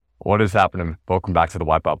What is happening? Welcome back to the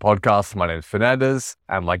Wipeout Podcast. My name is Fernandez,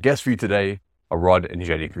 and my guests for you today are Rod and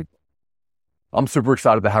Jeni Cooper. I'm super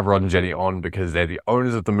excited to have Rod and Jeni on because they're the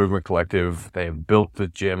owners of the Movement Collective. They have built the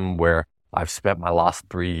gym where I've spent my last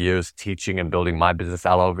 3 years teaching and building my business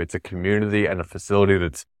out of. It's a community and a facility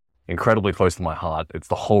that's incredibly close to my heart. It's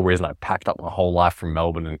the whole reason I packed up my whole life from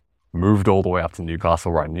Melbourne and moved all the way up to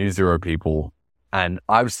Newcastle where I knew zero people. And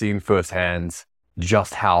I've seen firsthand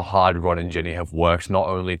just how hard Rod and Jeni have worked, not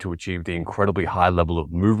only to achieve the incredibly high level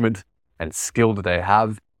of movement and skill that they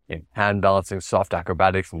have in hand balancing, soft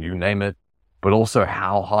acrobatics, and you name it, but also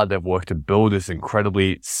how hard they've worked to build this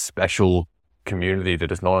incredibly special community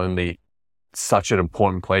that is not only such an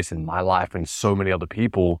important place in my life and so many other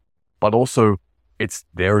people, but also it's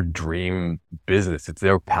their dream business. It's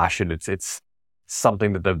their passion. It's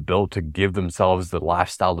something that they've built to give themselves the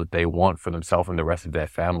lifestyle that they want for themselves and the rest of their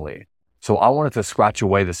family. So I wanted to scratch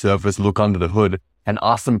away the surface, look under the hood, and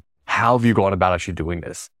ask them, how have you gone about actually doing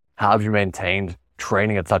this? How have you maintained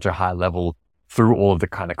training at such a high level through all of the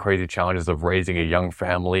kind of crazy challenges of raising a young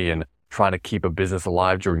family and trying to keep a business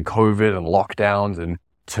alive during COVID and lockdowns and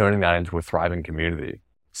turning that into a thriving community?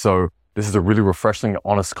 So this is a really refreshing,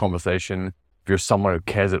 honest conversation. If you're someone who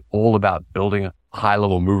cares at all about building a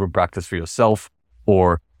high-level movement practice for yourself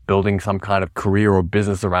or building some kind of career or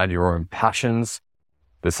business around your own passions,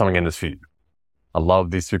 there's something in this for you. I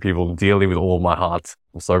love these two people dearly with all of my heart.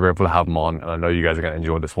 I'm so grateful to have them on, and I know you guys are going to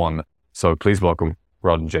enjoy this one. So please welcome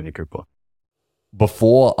Rod and Jeni Cooper.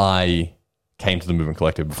 Before I came to the Movement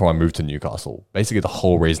Collective, before I moved to Newcastle, basically the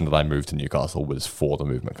whole reason that I moved to Newcastle was for the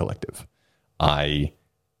Movement Collective.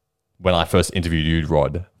 When I first interviewed you,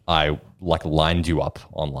 Rod, I lined you up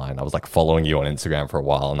online. I was following you on Instagram for a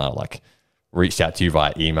while, and I reached out to you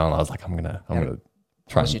via email, and I was like, I'm gonna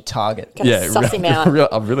try. Was your target? Suss him out.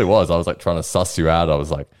 I really was. I was trying to suss you out. I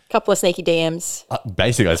was couple of sneaky DMs.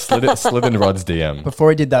 Basically, I slid into Rod's DM. Before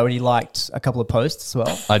he did that, when he liked a couple of posts as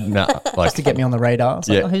well, just to get me on the radar. I was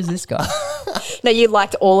like, who's this guy? No, you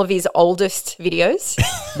liked all of his oldest videos.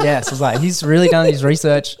 Yes, I was like, he's really done his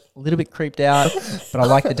research. A little bit creeped out, but I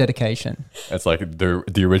like the dedication. It's like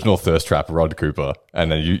the original thirst trap, Rod Cooper,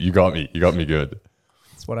 and then you got me. You got me good.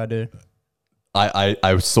 That's what I do.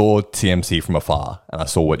 I saw TMC from afar, and I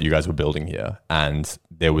saw what you guys were building here, and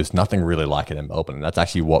there was nothing really like it in Melbourne. And that's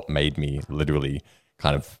actually what made me literally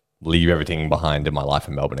kind of leave everything behind in my life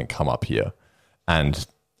in Melbourne and come up here. And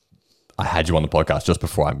I had you on the podcast just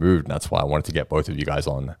before I moved, and that's why I wanted to get both of you guys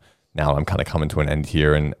on. Now I'm kind of coming to an end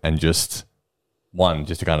here, and just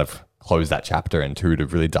to kind of close that chapter, and two, to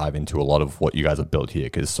really dive into a lot of what you guys have built here,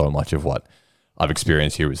 because so much of what I've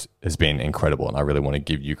experienced here has been incredible, and I really want to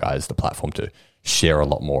give you guys the platform to share a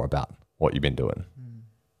lot more about what you've been doing.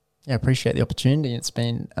 Yeah, I appreciate the opportunity. It's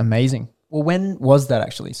been amazing. Well, when was that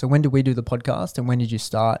actually? So when did we do the podcast, and when did you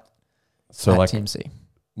start at TMC?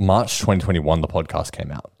 March 2021, the podcast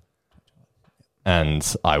came out,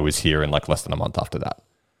 and I was here in less than a month after that.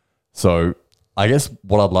 So I guess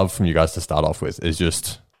what I'd love from you guys to start off with is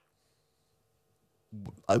just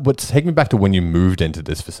take me back to when you moved into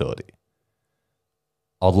this facility.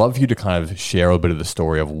 I'd love you to kind of share a bit of the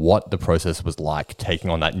story of what the process was like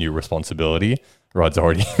taking on that new responsibility. Rod's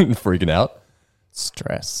already freaking out.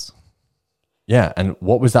 Stress. Yeah. And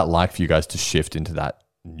what was that like for you guys to shift into that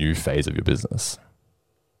new phase of your business?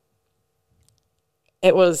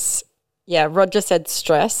 It was, Rod just said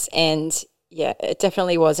stress, and it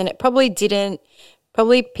definitely was. And it probably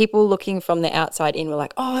people looking from the outside in were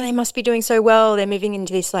like, oh, they must be doing so well. They're moving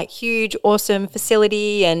into this huge, awesome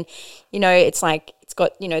facility. And, it's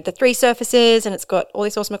got, the 3 surfaces, and it's got all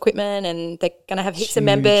this awesome equipment, and they're going to have heaps of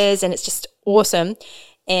members, and it's just awesome.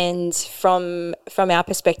 And from our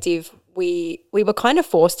perspective, we were kind of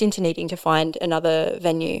forced into needing to find another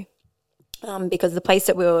venue because the place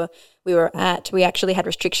that we were at, we actually had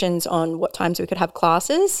restrictions on what times we could have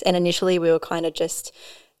classes. And initially we were kind of just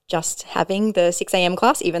having the 6 a.m.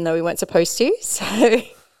 class, even though we weren't supposed to. So it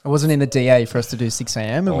wasn't in the DA for us to do 6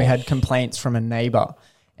 a.m. and we had complaints from a neighbour,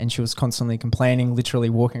 and she was constantly complaining, literally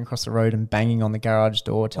walking across the road and banging on the garage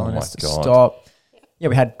door, telling us to stop. Yeah,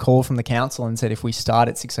 we had a call from the council and said if we start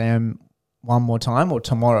at 6 a.m. one more time or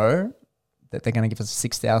tomorrow, that they're going to give us a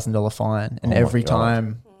 $6,000 fine. And every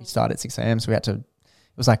time we start at 6 a.m. So it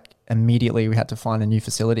was immediately we had to find a new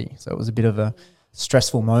facility. So it was a bit of a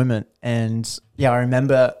stressful moment. And I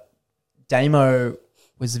remember Damo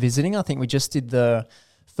was visiting. I think we just did the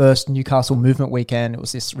first Newcastle Movement Weekend. It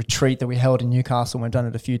was this retreat that we held in Newcastle. We've done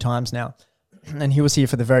it a few times now. And he was here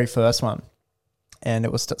for the very first one. And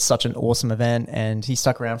it was such an awesome event. And he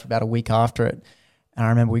stuck around for about a week after it. And I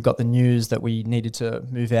remember we got the news that we needed to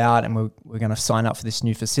move out and we're going to sign up for this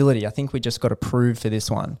new facility. I think we just got approved for this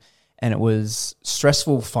one. and it was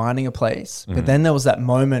stressful finding a place. But then there was that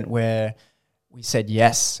moment where we said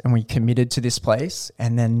yes and we committed to this place,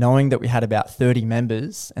 and then knowing that we had about 30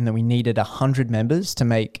 members and that we needed 100 members to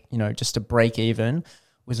make, you know, just to break even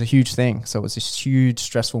was a huge thing. So it was this huge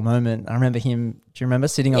stressful moment. I remember him, do you remember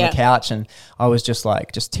sitting on the couch, and I was just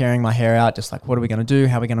like, just tearing my hair out, just like, what are we going to do?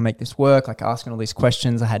 How are we going to make this work? Like asking all these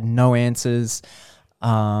questions. I had no answers.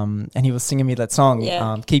 And he was singing me that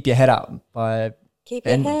song, Keep Your Head Up by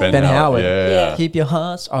Ben Howard. Yeah. Keep your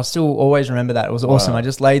heart. I still always remember that. It was awesome. I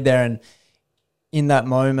just laid there, and in that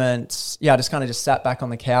moment, I just kind of just sat back on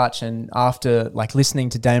the couch, and after like listening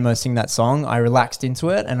to Damo sing that song, I relaxed into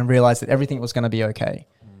it and I realized that everything was going to be okay.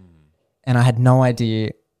 And I had no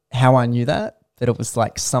idea how I knew that it was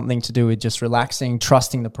like something to do with just relaxing,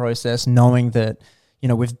 trusting the process, knowing that, you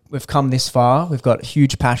know, we've come this far. We've got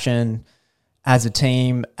huge passion as a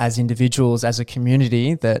team, as individuals, as a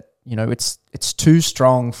community, that, you know, it's too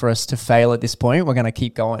strong for us to fail at this point. We're going to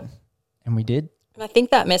keep going. And we did. And I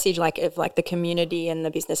think that message, like, of like the community and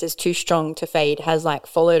the business is too strong to fade, has like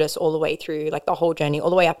followed us all the way through, like the whole journey, all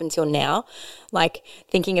the way up until now. Like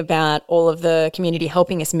thinking about all of the community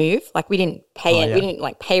helping us move, like we didn't pay we didn't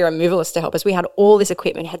like pay a removalist to help us. We had all this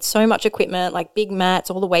equipment, had so much equipment, like big mats,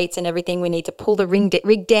 all the weights and everything. We need to pull the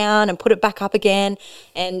rig down and put it back up again.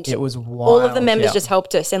 And it was wild. All of the members just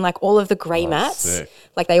helped us, and like all of the grey mats, sick.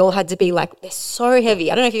 Like they all had to be like, they're so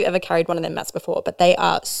heavy. I don't know if you've ever carried one of them mats before, but they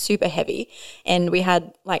are super heavy. And we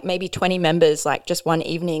had like maybe 20 members, like just one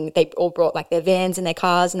evening, they all brought like their vans and their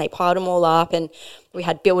cars and they piled them all up, and we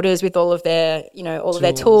had builders with all of their, you know, all of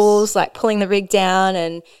their tools, like pulling the rig down,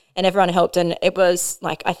 and everyone helped. And it was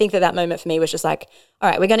like, I think that moment for me was just like, all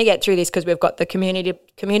right, we're going to get through this because we've got the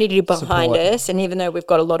community behind us. And even though we've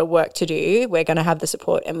got a lot of work to do, we're going to have the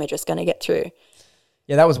support and we're just going to get through.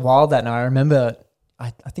 Yeah, that was wild that night. I remember,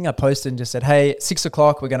 I think I posted and just said, hey, 6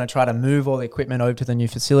 o'clock, we're going to try to move all the equipment over to the new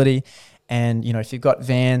facility. And, you know, if you've got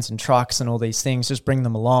vans and trucks and all these things, just bring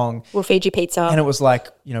them along. We'll feed you pizza. And it was like,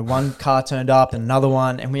 you know, one car turned up and another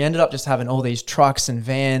one. And we ended up just having all these trucks and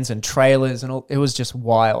vans and trailers, and all, it was just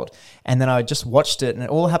wild. And then I just watched it, and it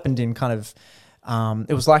all happened in kind of,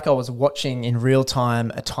 it was like I was watching in real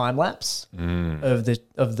time a time lapse of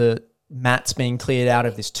the mats being cleared out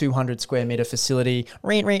of this 200 square meter facility,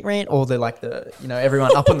 all the like the, you know,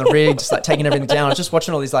 everyone up on the rig, just like taking everything down. I was just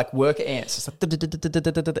watching all these like worker ants, just like,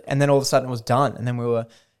 and then all of a sudden it was done. And then we were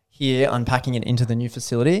here unpacking it into the new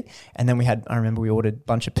facility. And then I remember we ordered a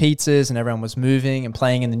bunch of pizzas and everyone was moving and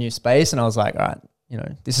playing in the new space. And I was like, all right, you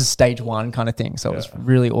know, this is stage one kind of thing. So it was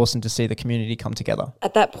really awesome to see the community come together.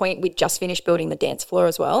 At that point, we just finished building the dance floor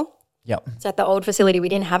as well. Yep. So at the old facility, we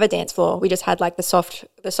didn't have a dance floor. We just had like the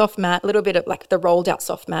soft mat, a little bit of like the rolled out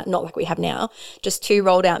soft mat, not like we have now, just 2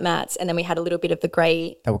 rolled out mats. And then we had a little bit of the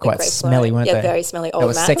grey. They were quite smelly, weren't they? Yeah, very smelly old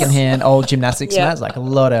mats. They were secondhand old gymnastics mats. Like a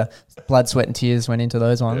lot of blood, sweat and tears went into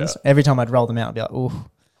those ones. Yeah. Every time I'd roll them out, I'd be like, oh,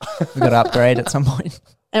 we've got to upgrade at some point.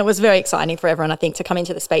 And it was very exciting for everyone, I think, to come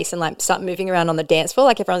into the space and like start moving around on the dance floor.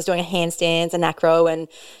 Like everyone's doing a handstands, an acro, and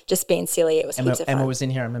just being silly. It was heaps of fun. Emma was in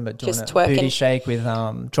here. I remember doing just a twerking. Booty shake with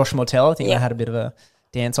Josh Mortel. I think they had a bit of a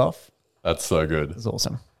dance off. That's so good. It was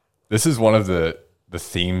awesome. This is one of the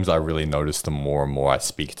themes I really notice the more and more I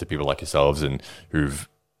speak to people like yourselves and who've,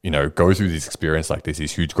 you know, go through these experiences like this,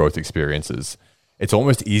 these huge growth experiences. It's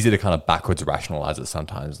almost easy to kind of backwards rationalize it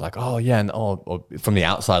sometimes. Like, oh, yeah, and or from the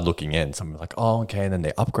outside looking in, someone's like, oh, okay, and then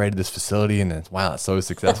they upgraded this facility and then, wow, it's so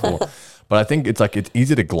successful. But I think it's like it's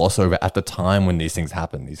easy to gloss over at the time when these things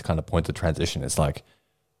happen, these kind of points of transition. It's like,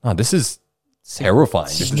 oh, this is terrifying.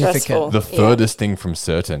 Significant. The furthest thing from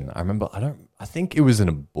certain. I remember, I think it was in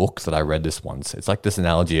a book that I read this once. It's like this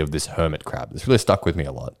analogy of this hermit crab. This really stuck with me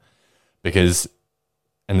a lot because...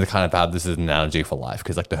 And the kind of have this as an analogy for life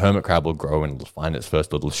because like the hermit crab will grow and it'll find its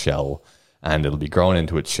first little shell and it'll be growing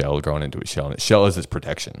into its shell, and its shell is its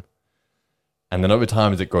protection. And then over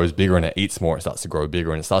time, as it grows bigger and it eats more, it starts to grow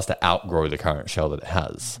bigger and it starts to outgrow the current shell that it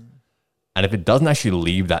has. And if it doesn't actually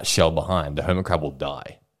leave that shell behind, the hermit crab will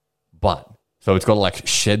die. So it's got to like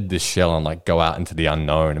shed this shell and like go out into the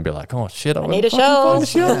unknown and be like, oh shit, I need a shell.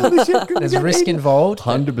 There's risk involved.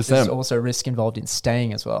 100%. There's also risk involved in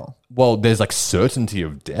staying as well. Well, there's like certainty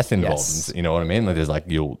of death involved. Yes. You know what I mean? Like there's like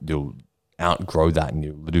you'll outgrow that and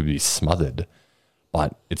you'll literally be smothered.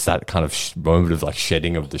 But it's that kind of moment of like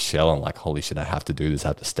shedding of the shell and like, holy shit, I have to do this. I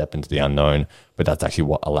have to step into the unknown. But that's actually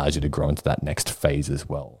what allows you to grow into that next phase as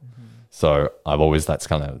well. So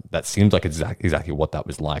that seems like exactly what that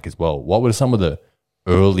was like as well. What were some of the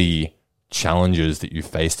early challenges that you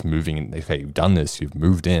faced moving in? Okay, you've done this, you've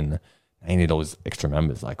moved in, and you need all those extra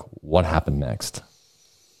members. Like what happened next?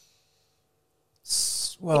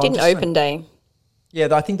 Well, we did an open day. Yeah,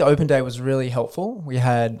 I think the open day was really helpful. We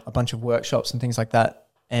had a bunch of workshops and things like that.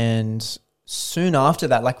 And soon after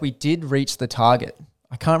that, like we did reach the target.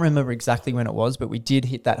 I can't remember exactly when it was, but we did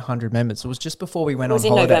hit that 100 members. It was just before we went on holidays.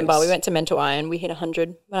 It was in November. We went to Mental Iron. We hit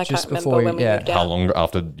 100. But I can't remember when we moved out. How long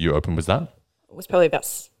after you opened was that? It was probably about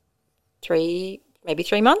 3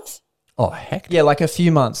 months. Oh, heck. Yeah, like a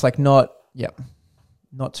few months, like not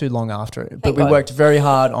too long after it. But we worked very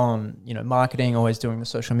hard on, marketing, always doing the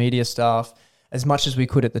social media stuff as much as we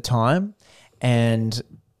could at the time. And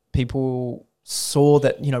people saw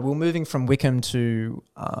that, we were moving from Wickham to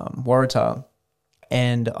Waratah.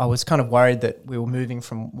 And I was kind of worried that we were moving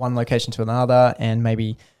from one location to another and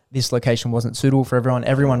maybe this location wasn't suitable for everyone.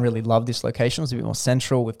 Everyone really loved this location. It was a bit more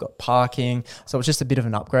central. We've got parking. So it was just a bit of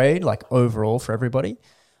an upgrade, like overall for everybody.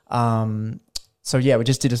 So yeah, we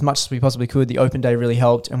just did as much as we possibly could. The open day really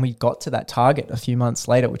helped and we got to that target a few months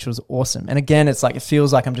later, which was awesome. And again, it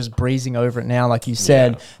feels like I'm just breezing over it now. Like you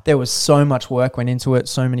said, there was so much work went into it,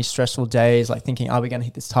 so many stressful days, like thinking, are we going to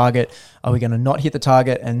hit this target? Are we going to not hit the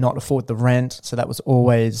target and not afford the rent? So that was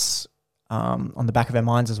always on the back of our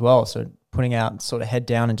minds as well. So putting out sort of head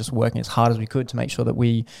down and just working as hard as we could to make sure that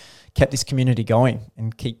we kept this community going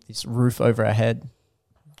and keep this roof over our head.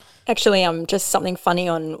 Actually, just something funny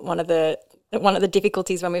on one of the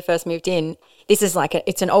difficulties when we first moved in. This is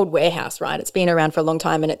it's an old warehouse, right? It's been around for a long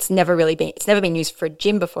time and it's never been used for a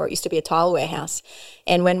gym before. It used to be a tile warehouse.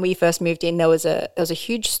 And when we first moved in, there was a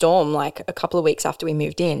huge storm like a couple of weeks after we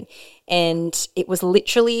moved in, and it was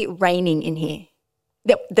literally raining in here.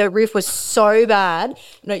 The roof was so bad.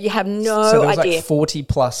 No, you have no idea. So there was like 40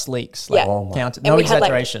 plus leaks. Counted. No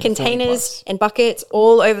exaggeration. Had containers and buckets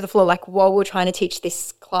all over the floor, like while we were trying to teach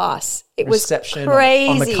this class. It Reception was crazy.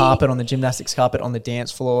 On the carpet, on the gymnastics carpet, on the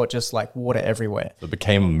dance floor, just like water everywhere. It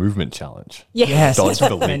became a movement challenge. Yes. Dodge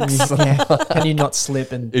the leaks. Can you not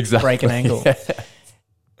slip and break an ankle?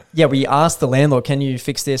 Yeah, we asked the landlord, can you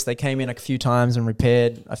fix this? They came in a few times and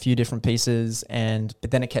repaired a few different pieces,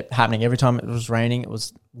 but then it kept happening. Every time it was raining, it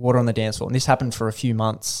was water on the dance floor. And this happened for a few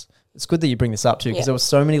months. It's good that you bring this up too, because there were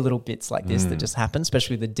so many little bits like this that just happened,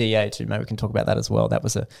 especially the DA too. Maybe we can talk about that as well. That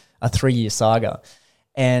was a 3-year saga.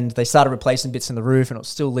 And they started replacing bits in the roof and it was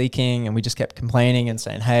still leaking, and we just kept complaining and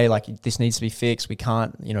saying, hey, like this needs to be fixed. We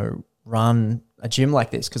can't, run a gym like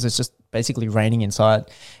this because it's just basically raining inside.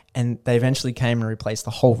 And they eventually came and replaced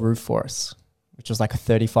the whole roof for us, which was like a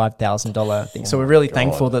 $35,000 thing. So we're really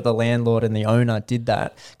thankful that the landlord and the owner did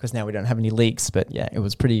that, because now we don't have any leaks. But yeah, it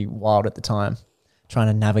was pretty wild at the time trying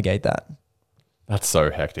to navigate that. That's so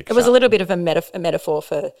hectic. It was a little bit of a metaphor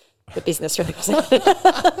for the business, really, wasn't it?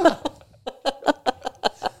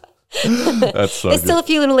 That's so There's still a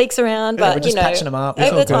few little leaks around, but we're just patching them up.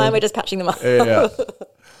 Over the time, we're just patching them up. Yeah.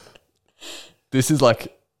 This is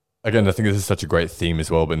again, I think this is such a great theme as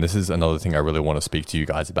well, but this is another thing I really want to speak to you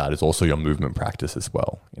guys about, is also your movement practice as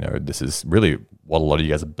well. This is really what a lot of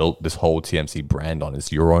you guys have built this whole TMC brand on, is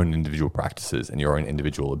your own individual practices and your own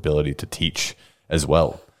individual ability to teach as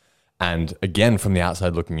well. And again, from the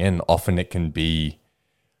outside looking in, often it can be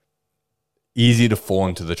easy to fall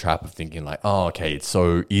into the trap of thinking like, oh, okay, it's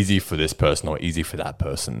so easy for this person or easy for that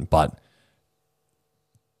person. But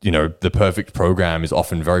the perfect program is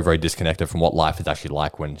often very, very disconnected from what life is actually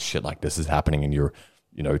like when shit like this is happening and you're,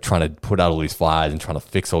 trying to put out all these fires and trying to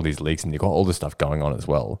fix all these leaks, and you've got all this stuff going on as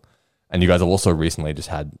well. And you guys have also recently just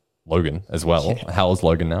had Logan as well. Yeah. How old is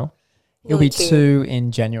Logan now? He'll be 2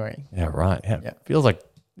 in January. Yeah, right. Yeah. Feels like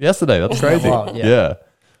yesterday. That's crazy. Yeah.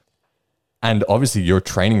 And obviously your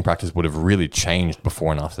training practice would have really changed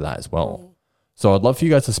before and after that as well. So I'd love for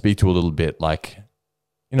you guys to speak to a little bit, like,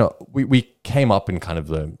 we came up in kind of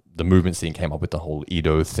the movement scene came up with the whole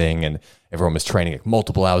Edo thing, and everyone was training like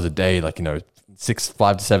multiple hours a day, like,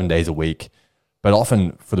 5 to 7 days a week. But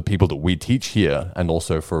often for the people that we teach here, and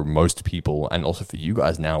also for most people, and also for you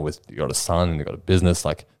guys now, with you got a son and you got a business,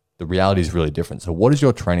 like the reality is really different. So what does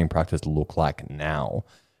your training practice look like now?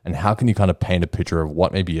 And how can you kind of paint a picture of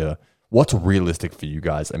what what's realistic for you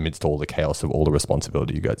guys amidst all the chaos of all the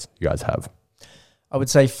responsibility you guys have? I would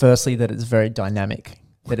say firstly that it's very dynamic,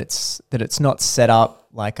 that it's not set up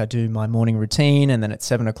like I do my morning routine and then at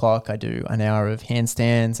 7 o'clock I do an hour of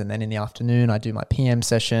handstands, and then in the afternoon I do my PM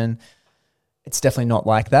session. It's definitely not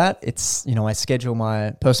like that. It's, I schedule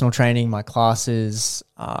my personal training, my classes,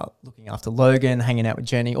 looking after Logan, hanging out with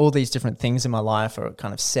Jeni, all these different things in my life are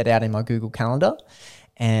kind of set out in my Google Calendar.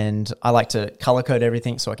 And I like to color code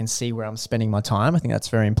everything so I can see where I'm spending my time. I think that's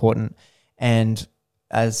very important. And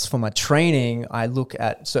as for my training, I look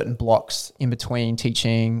at certain blocks in between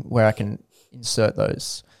teaching where I can insert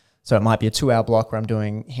those. So it might be a 2-hour block where I'm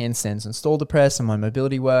doing handstands and shoulder press and my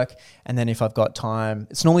mobility work. And then if I've got time,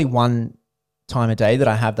 it's normally one time of day that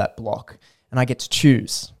I have that block, and I get to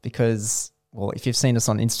choose because, well, if you've seen us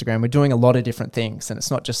on Instagram, we're doing a lot of different things, and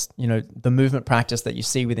it's not just, the movement practice that you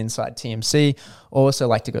see with inside TMC. I also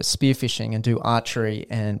like to go spearfishing and do archery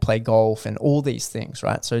and play golf and all these things,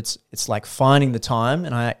 right? So it's like finding the time,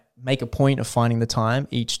 and I make a point of finding the time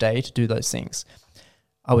each day to do those things.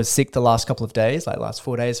 I was sick the last couple of days, like last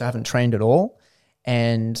 4 days, I haven't trained at all.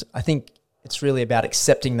 And I think it's really about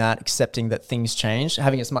accepting that things change,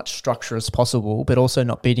 having as much structure as possible, but also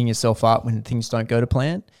not beating yourself up when things don't go to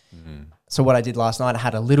plan. Mm-hmm. So what I did last night, I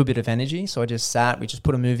had a little bit of energy. So I just sat, we just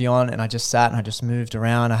put a movie on, and I just sat and I just moved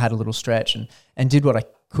around. I had a little stretch and did what I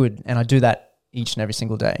could. And I do that each and every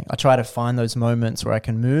single day. I try to find those moments where I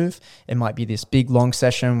can move. It might be this big long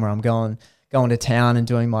session where I'm going to town and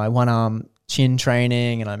doing my one arm chin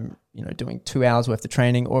training, and I'm doing 2 hours worth of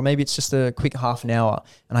training, or maybe it's just a quick half an hour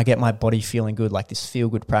and I get my body feeling good, like this feel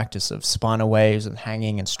good practice of spinal waves and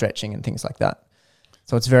hanging and stretching and things like that.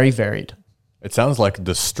 So it's very varied. It sounds like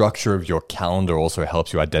the structure of your calendar also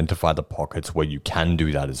helps you identify the pockets where you can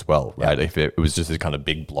do that as well, right? Yeah. If it was just this kind of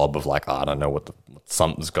big blob of like, I don't know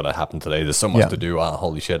something's going to happen today. There's so much to do.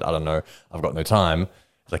 Holy shit, I don't know. I've got no time.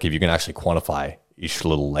 It's like if you can actually quantify each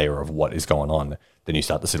little layer of what is going on, then you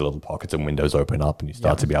start to see little pockets and windows open up, and you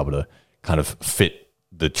start to be able to kind of fit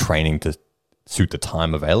the training to suit the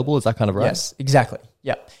time available. Is that kind of right? Yes, exactly.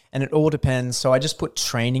 Yeah. And it all depends. So I just put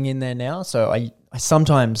training in there now. So I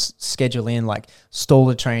sometimes schedule in like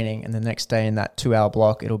Stalder training, and the next day in that 2 hour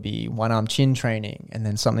block, it'll be one arm chin training and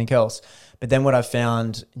then something else. But then what I've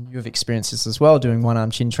found, and you have experienced this as well, doing one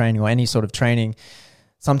arm chin training or any sort of training,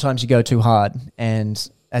 sometimes you go too hard. And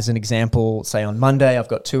as an example, say on Monday, I've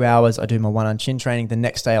got 2 hours, I do my one arm chin training. The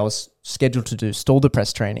next day I was scheduled to do Stalder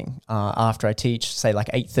press training after I teach, say like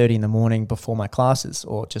 8:30 in the morning before my classes,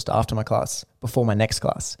 or just after my class, before my next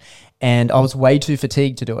class. And I was way too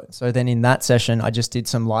fatigued to do it. So then in that session, I just did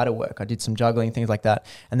some lighter work. I did some juggling, things like that.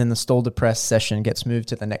 And then the Stalder press session gets moved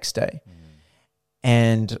to the next day.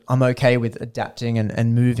 And I'm okay with adapting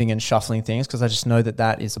and moving and shuffling things, because I just know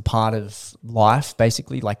that is a part of life,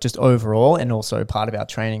 basically, like just overall, and also part of our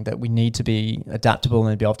training, that we need to be adaptable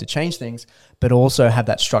and be able to change things, but also have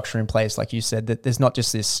that structure in place. Like you said, that there's not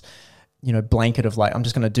just this, blanket of like, I'm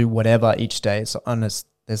just going to do whatever each day. It's honest.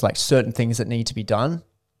 There's like certain things that need to be done.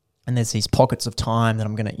 And there's these pockets of time that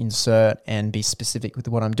I'm going to insert and be specific with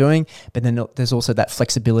what I'm doing. But then there's also that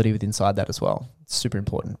flexibility with inside that as well. It's super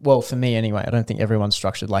important. Well, for me anyway, I don't think everyone's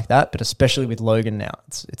structured like that, but especially with Logan now,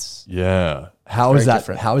 it's yeah. How is that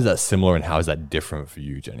different? How is that similar, and how is that different for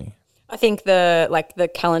you, Jeni? I think the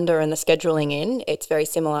calendar and the scheduling it's very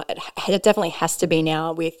similar. It definitely has to be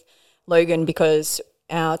now with Logan, because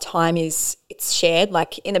our time it's shared.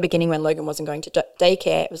 Like in the beginning when Logan wasn't going to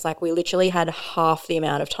daycare, it was like we literally had half the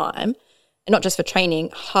amount of time, and not just for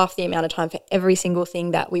training, half the amount of time for every single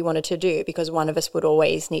thing that we wanted to do, because one of us would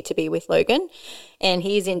always need to be with Logan. And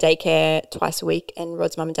he's in daycare twice a week, and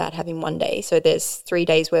Rod's mum and dad have him one day. So there's 3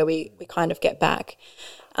 days where we kind of get back.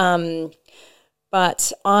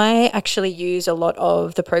 But I actually use a lot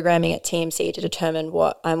of the programming at TMC to determine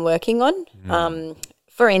what I'm working on.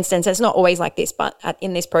 For instance, it's not always like this, but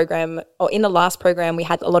in this program, or in the last program, we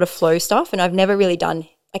had a lot of flow stuff, and I've never really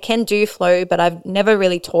I can do flow, but I've never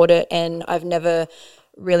really taught it, and I've never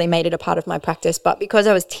really made it a part of my practice. But because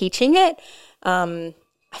I was teaching it, I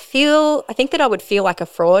think that I would feel like a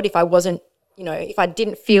fraud if I wasn't, if I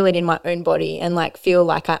didn't feel it in my own body and like feel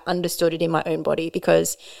like I understood it in my own body,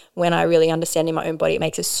 because when I really understand in my own body, it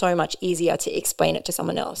makes it so much easier to explain it to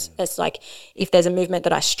someone else. It's like if there's a movement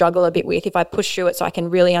that I struggle a bit with, if I push through it so I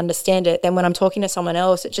can really understand it, then when I'm talking to someone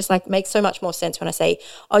else, it just like makes so much more sense when I say,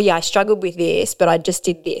 oh yeah, I struggled with this, but I just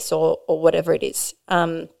did this or whatever it is.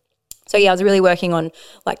 So yeah, I was really working on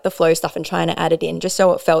like the flow stuff and trying to add it in just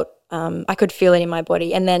so it felt, I could feel it in my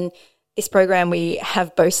body. And then this program, we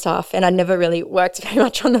have bow staff, and I never really worked very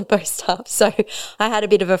much on the bow staff. So I had a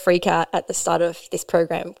bit of a freak out at the start of this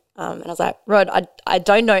program. And I was like, Rod, I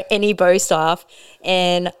don't know any bow staff,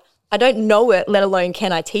 and I don't know it, let alone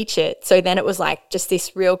can I teach it. So then it was like just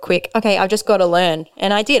this real quick, okay, I've just got to learn.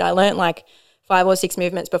 And I did. I learned like 5 or 6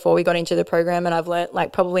 movements before we got into the program, and I've learned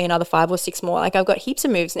like probably another 5 or 6 more. Like I've got heaps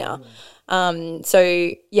of moves now.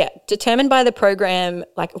 So yeah, determined by the program,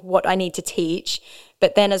 like what I need to teach.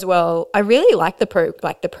 But then as well, I really like the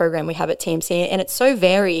program we have at TMC, and it's so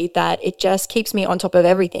varied that it just keeps me on top of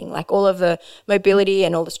everything, like all of the mobility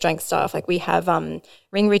and all the strength stuff. Like we have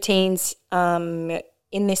ring routines in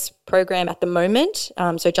this program at the moment.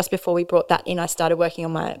 So just before we brought that in, I started working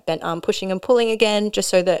on my bent arm pushing and pulling again, just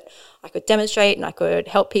so that I could demonstrate and I could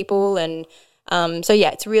help people. And So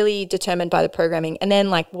yeah, it's really determined by the programming. And then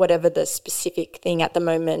like whatever the specific thing at the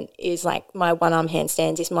moment is, like my one arm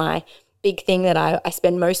handstands is my big thing that I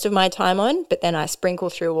spend most of my time on, but then I sprinkle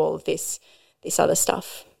through all of this other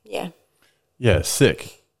stuff. Yeah. Yeah,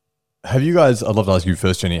 sick. Have you guys, I'd love to ask you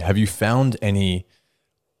first, Jeni, have you found any,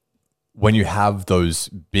 when you have those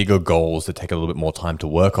bigger goals that take a little bit more time to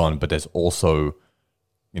work on, but there's also,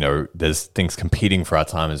 there's things competing for our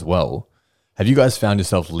time as well. Have you guys found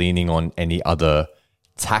yourself leaning on any other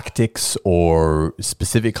tactics or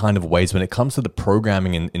specific kind of ways when it comes to the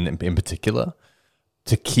programming in particular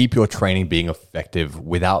to keep your training being effective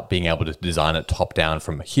without being able to design it top down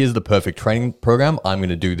from here's the perfect training program, I'm going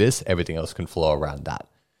to do this, everything else can flow around that.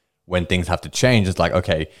 When things have to change, it's like,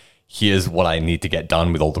 okay, here's what I need to get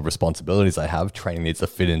done with all the responsibilities I have. Training needs to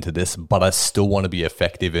fit into this, but I still want to be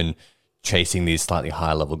effective in chasing these slightly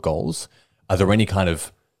higher level goals. Are there any kind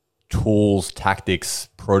of tools, tactics,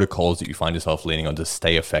 protocols that you find yourself leaning on to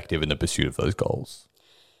stay effective in the pursuit of those goals?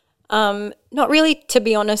 Not really, to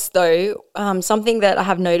be honest, though. Something that I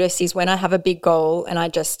have noticed is when I have a big goal and I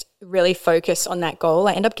just really focus on that goal,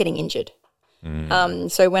 I end up getting injured.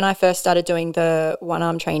 So when I first started doing the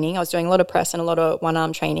one-arm training, I was doing a lot of press and a lot of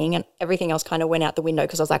one-arm training, and everything else kind of went out the window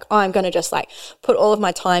because I was like, oh, I'm going to just like put all of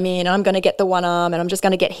my time in and I'm going to get the one arm and I'm just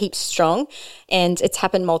going to get heaps strong. And it's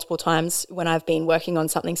happened multiple times when I've been working on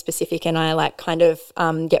something specific and I like kind of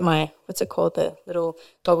get my, what's it called, the little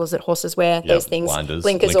goggles that horses wear, those things,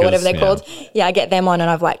 blinkers or whatever they're called. Yeah, I get them on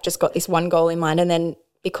and I've like just got this one goal in mind, and then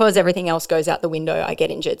because everything else goes out the window, I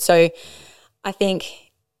get injured. So I think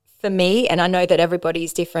for me, and I know that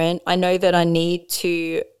everybody's different, I know that I need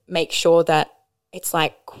to make sure that it's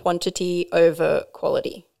like quantity over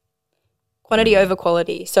quality. Quantity over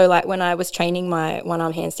quality. So like when I was training my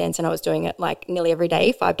one-arm handstands and I was doing it like nearly every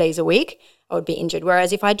day, 5 days a week, I would be injured.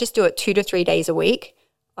 Whereas if I just do it 2 to 3 days a week,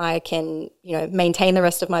 I can, maintain the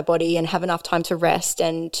rest of my body and have enough time to rest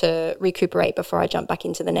and to recuperate before I jump back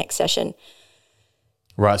into the next session.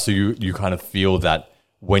 Right. So you kind of feel that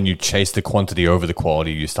when you chase the quantity over the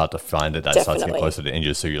quality, you start to find that starts to get closer to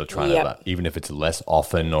injury. So you're trying to, even if it's less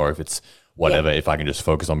often or if it's whatever, if I can just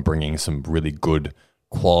focus on bringing some really good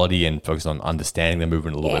quality and focus on understanding the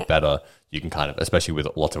movement a little bit better, you can kind of, especially with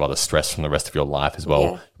lots of other stress from the rest of your life as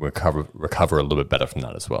well, recover a little bit better from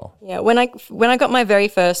that as well. Yeah. When I got my very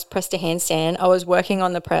first press to handstand, I was working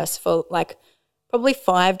on the press for like probably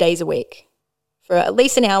 5 days a week. For at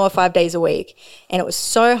least an hour, 5 days a week. And it was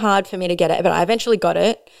so hard for me to get it, but I eventually got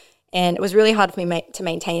it. And it was really hard for me to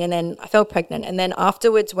maintain. And then I fell pregnant. And then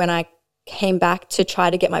afterwards, when I came back to try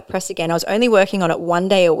to get my press again, I was only working on it 1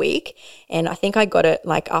 day a week. And I think I got it,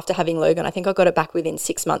 like after having Logan, I think I got it back within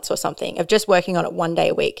 6 months or something of just working on it 1 day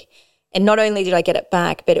a week. And not only did I get it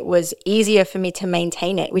back, but it was easier for me to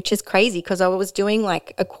maintain it, which is crazy because I was doing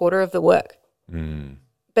like a quarter of the work.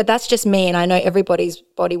 But that's just me, and I know everybody's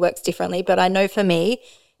body works differently, but I know for me,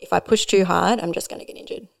 if I push too hard, I'm just going to get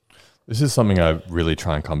injured. This is something I really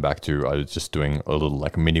try and come back to. I was just doing a little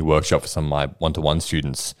like mini workshop for some of my one-to-one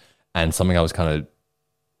students, and something I was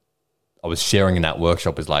sharing in that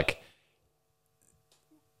workshop is like,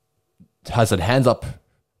 has it hands up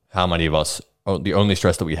how many of us, the only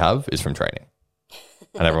stress that we have is from training?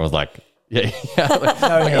 And everyone was like,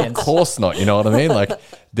 of course not. You know what I mean? Like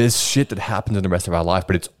there's shit that happens in the rest of our life,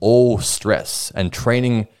 but it's all stress. And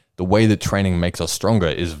training, the way that training makes us stronger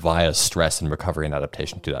is via stress and recovery and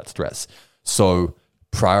adaptation to that stress. So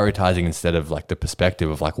prioritizing instead of like the perspective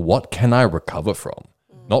of like, what can I recover from?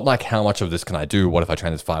 Not like how much of this can I do? What if I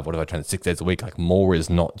train this 5? What if I train this 6 days a week? Like more is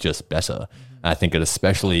not just better. And I think that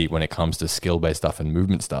especially when it comes to skill-based stuff and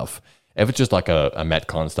movement stuff, if it's just like a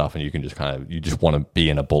Metcon stuff and you can just you just want to be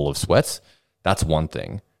in a ball of sweats, that's one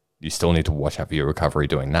thing. You still need to watch out for your recovery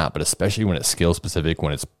doing that. But especially when it's skill specific,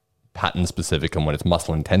 when it's pattern specific, and when it's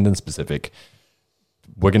muscle and tendon specific,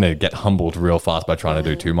 we're going to get humbled real fast by trying to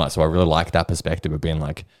do too much. So I really like that perspective of being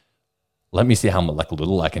like, let me see how like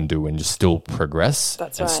little I can do and just still progress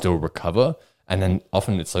still recover. And then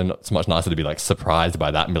often it's so much nicer to be like surprised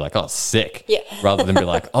by that and be like, oh, sick. Yeah. Rather than be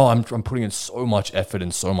like, oh, I'm putting in so much effort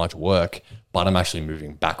and so much work, but I'm actually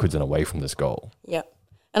moving backwards and away from this goal. Yeah.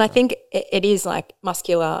 And I think it is like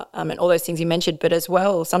muscular and all those things you mentioned, but as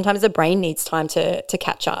well, sometimes the brain needs time to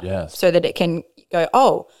catch up so that it can go,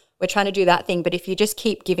 oh, we're trying to do that thing. But if you just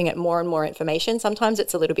keep giving it more and more information, sometimes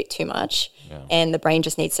it's a little bit too much and the brain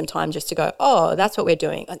just needs some time just to go, oh, that's what we're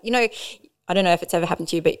doing. I don't know if it's ever happened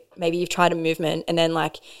to you, but maybe you've tried a movement and then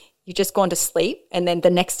like you've just gone to sleep and then the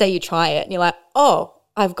next day you try it and you're like, oh,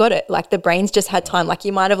 I've got it. Like the brain's just had time. Like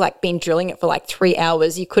you might have like been drilling it for like 3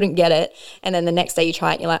 hours. You couldn't get it. And then the next day you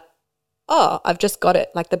try it and you're like, oh, I've just got it.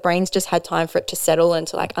 Like the brain's just had time for it to settle and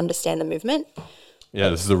to like understand the movement. Yeah,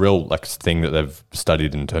 this is a real like thing that they've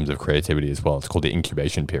studied in terms of creativity as well. It's called the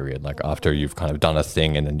incubation period. Like after you've kind of done a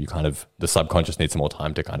thing and then you kind of, the subconscious needs some more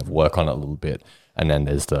time to kind of work on it a little bit. And then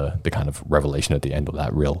there's the kind of revelation at the end of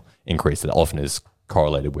that real increase that often is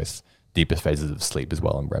correlated with deepest phases of sleep as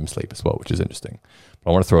well and REM sleep as well, which is interesting.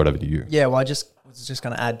 But I want to throw it over to you. Yeah, well, I was just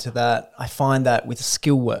going to add to that. I find that with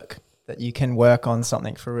skill work, that you can work on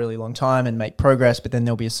something for a really long time and make progress, but then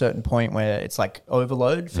there'll be a certain point where it's like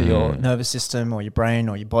overload for your nervous system or your brain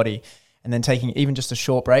or your body. And then taking even just a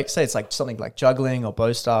short break, say it's like something like juggling or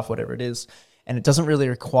bow staff, whatever it is, and it doesn't really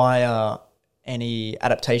require any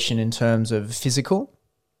adaptation in terms of physical.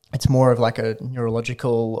 It's more of like a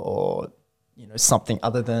neurological or, you know, something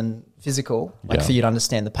other than physical, like for you to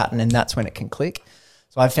understand the pattern, and that's when it can click.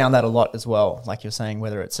 So I've found that a lot as well. Like you're saying,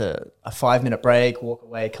 whether it's a 5-minute break, walk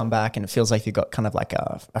away, come back, and it feels like you've got kind of like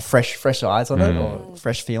a fresh eyes on it or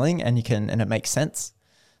fresh feeling, and it makes sense.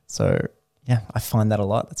 So yeah, I find that a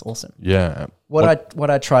lot. That's awesome. Yeah. What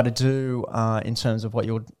I try to do in terms of what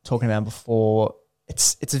you were talking about before,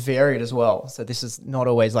 it's varied as well. So this is not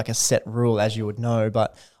always like a set rule, as you would know,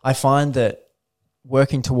 but I find that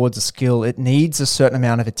working towards a skill, it needs a certain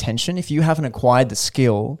amount of attention. If you haven't acquired the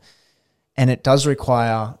skill, and it does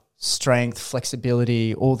require strength,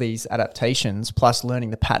 flexibility, all these adaptations, plus learning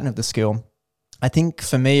the pattern of the skill, I think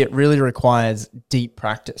for me, it really requires deep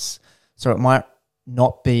practice. So it might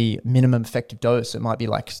not be minimum effective dose. It might be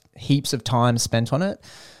like heaps of time spent on it,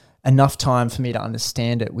 enough time for me to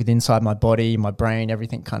understand it with inside my body, my brain,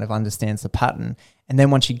 everything kind of understands the pattern. And then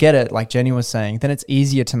once you get it, like Jeni was saying, then it's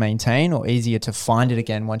easier to maintain or easier to find it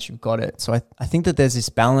again once you've got it. So I think that there's this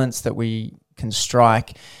balance that we can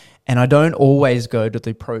strike. And I don't always go to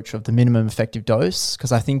the approach of the minimum effective dose,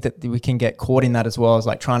 because I think that we can get caught in that as well, as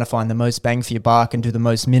like trying to find the most bang for your buck and do the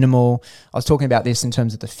most minimal. I was talking about this in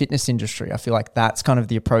terms of the fitness industry. I feel like that's kind of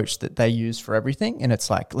the approach that they use for everything. And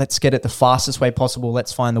it's like, let's get it the fastest way possible.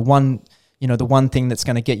 Let's find the one thing that's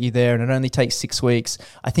going to get you there. And it only takes 6 weeks.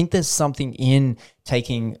 I think there's something in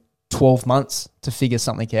taking 12 months to figure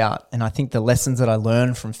something out. And I think the lessons that I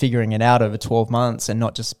learned from figuring it out over 12 months and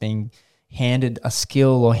not just being handed a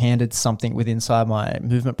skill or handed something with inside my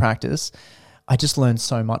movement practice, I just learned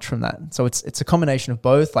so much from that. So it's a combination of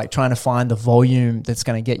both, like trying to find the volume that's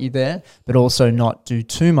going to get you there, but also not do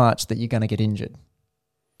too much that you're going to get injured.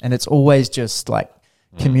 And it's always just like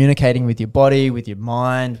communicating with your body, with your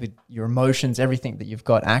mind, with your emotions, everything that you've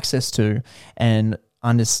got access to, and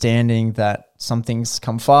understanding that some things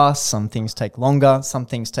come fast, some things take longer, some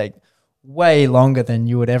things take way longer than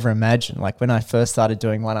you would ever imagine. Like when I first started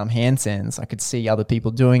doing one-arm handstands, I could see other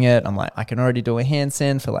people doing it. I'm like, I can already do a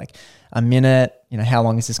handstand for like a minute. You know, how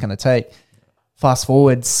long is this going to take? Fast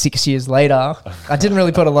forward 6 years later, I didn't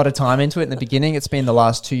really put a lot of time into it in the beginning. It's been the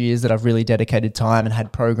last 2 years that I've really dedicated time and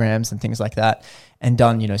had programs and things like that, and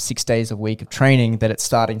done, 6 days a week of training, that it's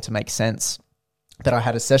starting to make sense. That I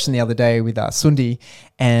had a session the other day with Sundi,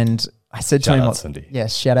 and I said to him, Sundi.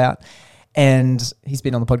 Yes, shout out. And he's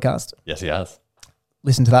been on the podcast. Yes, he has.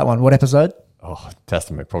 Listen to that one. What episode? Oh,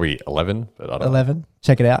 Testament, probably 11, but I don't 11.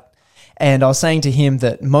 Check it out. And I was saying to him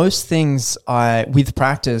that most things with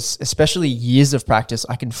practice, especially years of practice,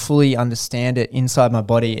 I can fully understand it inside my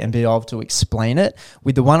body and be able to explain it.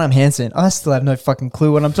 With the one-arm handstand, I still have no fucking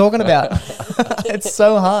clue what I'm talking about. It's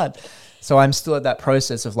so hard. So I'm still at that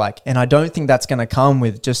process of like, and I don't think that's going to come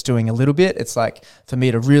with just doing a little bit. It's like for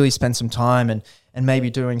me to really spend some time and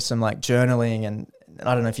maybe doing some like journaling. And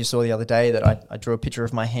I don't know if you saw the other day that I drew a picture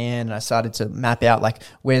of my hand and I started to map out like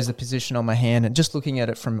where's the position on my hand, and just looking at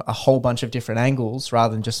it from a whole bunch of different angles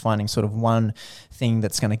rather than just finding sort of one thing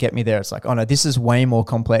that's going to get me there. It's like, oh no, this is way more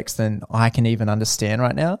complex than I can even understand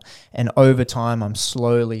right now. And over time, I'm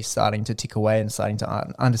slowly starting to tick away and starting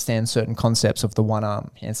to understand certain concepts of the one arm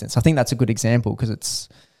handstand. So I think that's a good example, because it's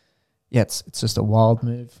just a wild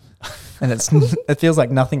move and it feels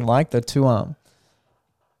like nothing like the two arm.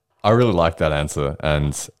 I really like that answer,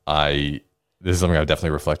 and this is something I've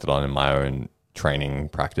definitely reflected on in my own training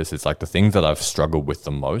practice. It's like the things that I've struggled with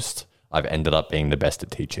the most, I've ended up being the best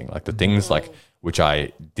at teaching. Like the things like which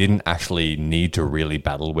I didn't actually need to really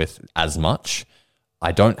battle with as much,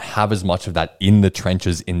 I don't have as much of that in the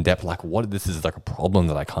trenches in depth. Like this is like a problem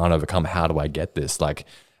that I can't overcome. How do I get this?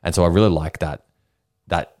 And so I really like that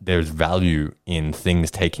there's value in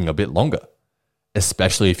things taking a bit longer,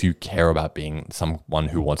 especially if you care about being someone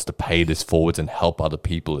who wants to pay this forwards and help other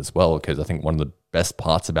people as well. Because I think one of the best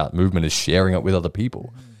parts about movement is sharing it with other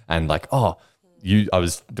people. And like, I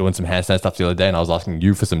was doing some handstand stuff the other day and I was asking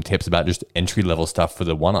you for some tips about just entry level stuff for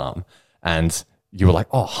the one arm. And you were like,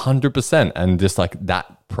 oh, 100%. And just like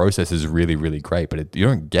that process is really, really great. But you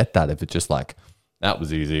don't get that if it's just like, that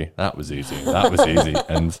was easy, that was easy, that was easy.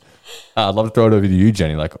 And I'd love to throw it over to you,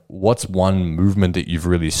 Jeni. Like, what's one movement that you've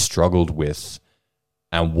really struggled with,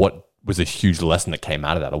 and what was a huge lesson that came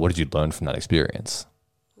out of that? Or what did you learn from that experience?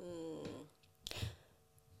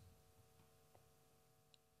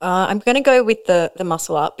 I'm going to go with the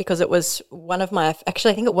muscle up, because it was one of my,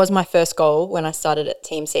 actually I think it was my first goal when I started at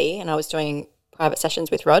TMC, and I was doing private sessions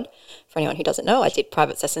with Rod. For anyone who doesn't know, I did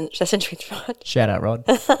private sessions with Rod. Shout out, Rod.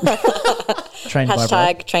 Trained by Rod.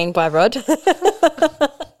 Hashtag trained by Rod.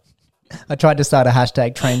 I tried to start a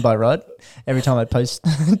hashtag trained by Rod. Every time I'd post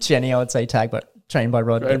Jeni, I would say tag, but trained by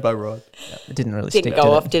Rod. Trained by Rod. Yeah, it didn't really stick. Didn't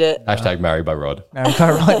go off, did it? Hashtag married by Rod. Married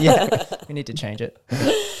by Rod, yeah. We need to change it.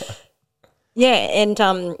 Yeah,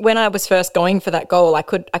 and when I was first going for that goal, I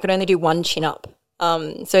could only do one chin up.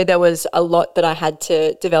 So there was a lot that I had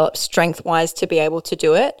to develop strength-wise to be able to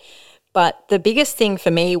do it. But the biggest thing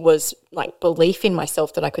for me was like belief in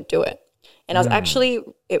myself that I could do it. And I was actually,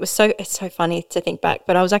 it's so funny to think back,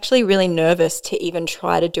 but I was actually really nervous to even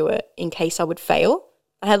try to do it in case I would fail.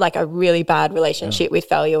 I had like a really bad relationship with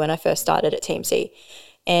failure when I first started at TMC.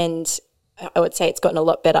 And I would say it's gotten a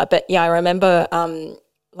lot better. But yeah, I remember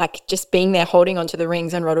like just being there holding onto the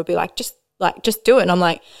rings, and Rod would be like, just do it. And I'm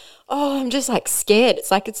like, oh, I'm just like scared.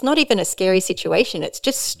 It's like, it's not even a scary situation. It's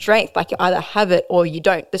just strength. Like you either have it or you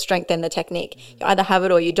don't, the strength and the technique. You either have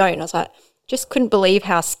it or you don't. And I was like, just couldn't believe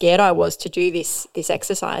how scared I was to do this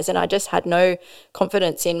exercise. And I just had no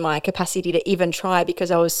confidence in my capacity to even try,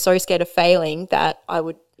 because I was so scared of failing that I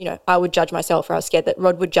would judge myself, or I was scared that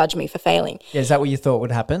Rod would judge me for failing. Yeah, is that what you thought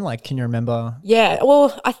would happen? Like, can you remember? Yeah,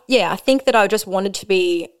 well, I think that I just wanted to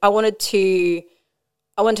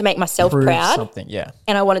make myself Prove proud. Something, yeah.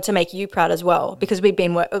 And I wanted to make you proud as well, because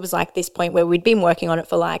it was like this point where we'd been working on it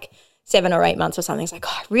for like 7 or 8 months or something. It's like,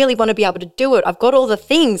 oh, I really want to be able to do it. I've got all the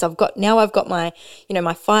things. I've got my,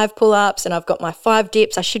 my 5 pull-ups, and I've got my 5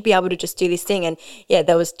 dips. I should be able to just do this thing. And yeah,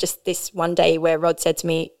 there was just this one day where Rod said to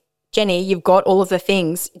me, Jeni, you've got all of the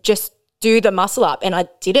things. Just do the muscle up. And I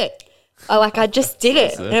did it. I just did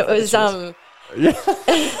it. And it was,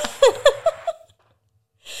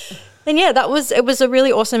 And yeah, it was a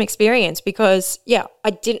really awesome experience, because yeah,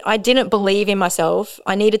 I didn't believe in myself.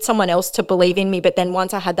 I needed someone else to believe in me. But then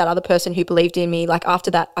once I had that other person who believed in me, like after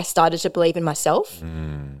that, I started to believe in myself.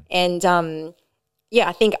 And yeah,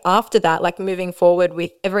 I think after that, like moving forward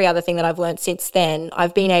with every other thing that I've learned since then,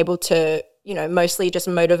 I've been able to, mostly just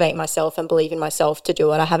motivate myself and believe in myself to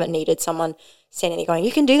do it. I haven't needed someone standing there going,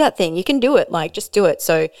 you can do that thing, you can do it, like just do it.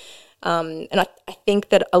 So and I think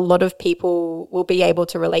that a lot of people will be able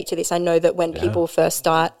to relate to this. I know that when people first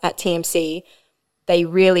start at TMC, they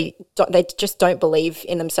just don't believe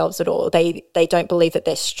in themselves at all. They don't believe that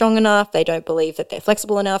they're strong enough. They don't believe that they're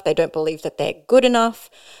flexible enough. They don't believe that they're good enough.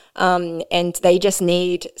 And they just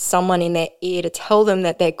need someone in their ear to tell them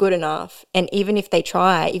that they're good enough. And even if they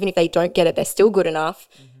try, even if they don't get it, they're still good enough,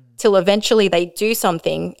 till eventually they do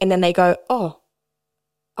something and then they go, oh,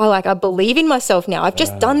 I believe in myself now. I've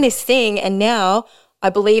just done this thing, and now I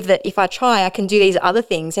believe that if I try, I can do these other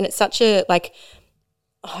things. And it's such a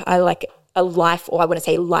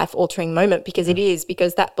life-altering moment, because it is,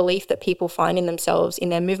 because that belief that people find in themselves in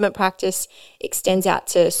their movement practice extends out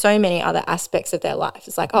to so many other aspects of their life.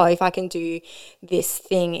 It's like, oh, if I can do this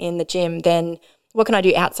thing in the gym, then what can I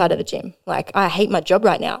do outside of the gym? Like, I hate my job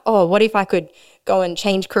right now. Oh, what if I could go and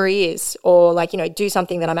change careers, or do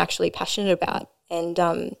something that I'm actually passionate about? And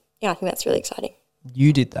I think that's really exciting.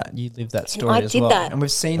 You did that. You lived that story as well. I did that. And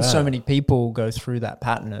we've seen so many people go through that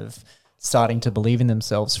pattern of starting to believe in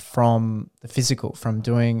themselves from the physical, from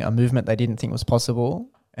doing a movement they didn't think was possible.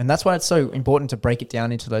 And that's why it's so important to break it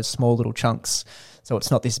down into those small little chunks. So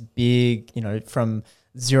it's not this big, from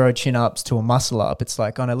 0 chin-ups to a muscle up. It's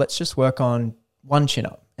like, oh no, let's just work on 1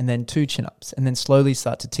 chin-up, and then 2 chin-ups, and then slowly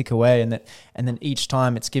start to tick away. And then each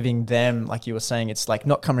time it's giving them, like you were saying, it's like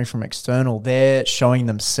not coming from external. They're showing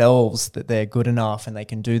themselves that they're good enough and they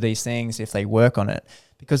can do these things if they work on it,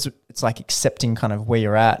 because it's like accepting kind of where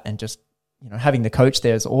you're at, and just, having the coach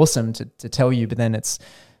there is awesome to tell you, but then it's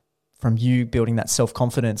from you building that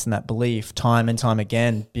self-confidence and that belief time and time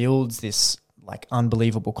again builds this like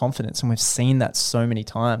unbelievable confidence. And we've seen that so many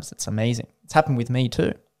times. It's amazing. It's happened with me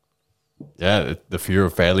too. Yeah, the fear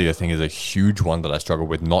of failure thing is a huge one that I struggle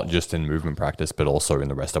with, not just in movement practice, but also in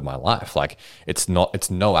the rest of my life. Like, it's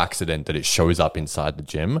no accident that it shows up inside the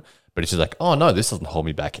gym, but it's just like, oh no, this doesn't hold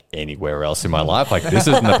me back anywhere else in my life. Like, this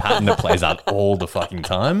isn't a pattern that plays out all the fucking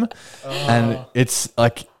time. And it's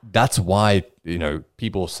like, that's why,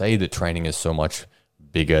 people say that training is so much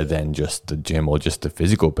bigger than just the gym or just the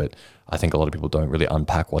physical. But I think a lot of people don't really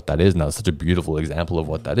unpack what that is. And that was such a beautiful example of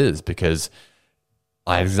what that is, because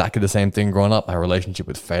I had exactly the same thing growing up. My relationship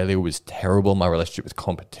with failure was terrible. My relationship with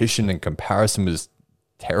competition and comparison was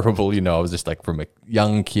terrible. I was just like, from a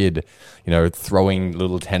young kid, throwing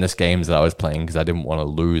little tennis games that I was playing because I didn't want to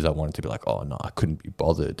lose. I wanted to be like, oh no, I couldn't be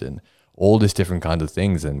bothered, and all these different kinds of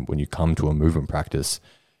things. And when you come to a movement practice,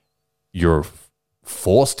 you're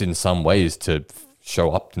forced in some ways to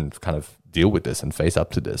show up and kind of deal with this and face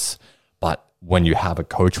up to this. But when you have a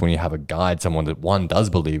coach, when you have a guide, someone that, one,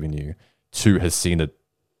 does believe in you, two, has seen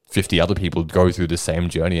 50 other people go through the same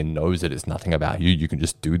journey and knows that it's nothing about you, you can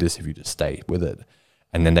just do this if you just stay with it.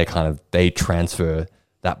 And then they transfer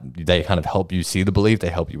that, they kind of help you see the belief, they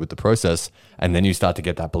help you with the process, and then you start to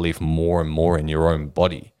get that belief more and more in your own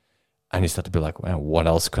body. And you start to be like, wow, what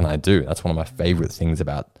else can I do? That's one of my favorite things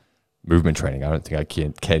about movement training. I don't think I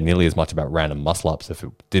care nearly as much about random muscle ups if it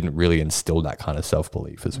didn't really instill that kind of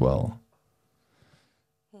self-belief as well.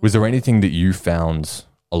 Was there anything that you found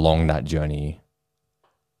along that journey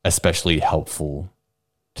especially helpful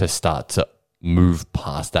to start to move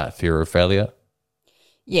past that fear of failure?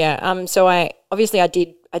 Yeah. So I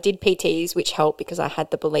did PTs, which helped because I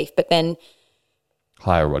had the belief, but then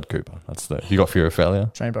hire Rod Cooper. You got fear of failure?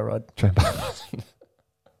 Trained by Rod.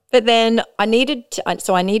 But then I needed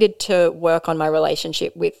to work on my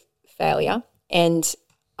relationship with failure. And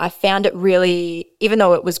I found it really, even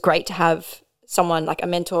though it was great to have someone like a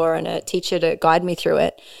mentor and a teacher to guide me through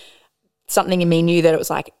it, something in me knew that it was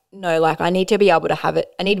like, no, like I need to be able to have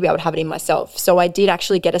it. I need to be able to have it in myself. So I did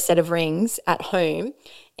actually get a set of rings at home,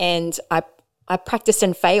 and I practiced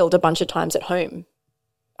and failed a bunch of times at home.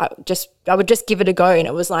 I would just give it a go. And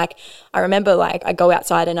it was like, I remember like I'd go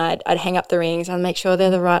outside and I'd hang up the rings and make sure they're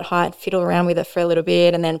the right height, fiddle around with it for a little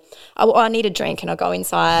bit. And then I need a drink, and I'll go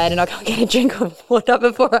inside and I'll go get a drink of water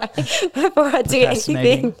before I do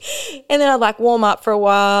anything. And then I'd like warm up for a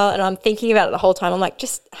while, and I'm thinking about it the whole time. I'm like,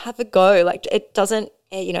 just have a go. Like it doesn't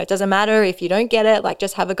matter if you don't get it, like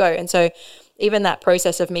just have a go. And so even that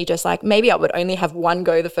process of me just like, maybe I would only have one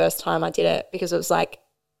go the first time I did it, because it was like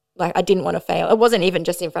I didn't want to fail. It wasn't even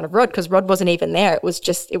just in front of Rod, because Rod wasn't even there. It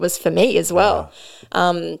was for me as well.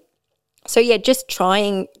 So yeah, just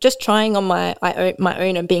trying on my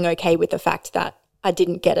own and being okay with the fact that I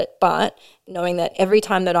didn't get it, but knowing that every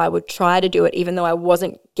time that I would try to do it, even though I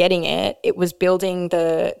wasn't getting it, it was building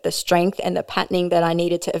the strength and the patterning that I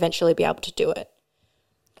needed to eventually be able to do it.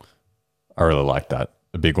 I really like that.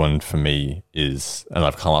 A big one for me is, and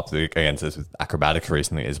I've come up against this with acrobatics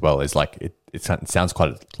recently as well, is like it sounds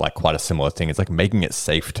quite a similar thing. It's like making it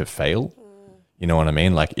safe to fail. You know what I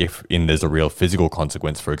mean? Like there's a real physical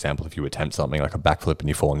consequence. For example, if you attempt something like a backflip and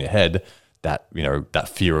you fall on your head, that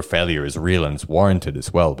fear of failure is real and it's warranted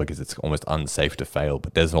as well, because it's almost unsafe to fail.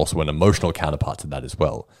 But there's also an emotional counterpart to that as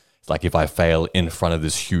well. It's like if I fail in front of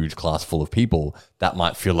this huge class full of people, that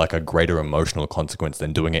might feel like a greater emotional consequence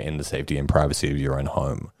than doing it in the safety and privacy of your own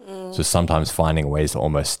home. So sometimes finding ways to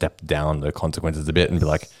almost step down the consequences a bit and be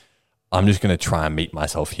like, I'm just going to try and meet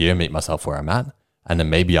myself where I'm at. And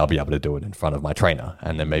then maybe I'll be able to do it in front of my trainer.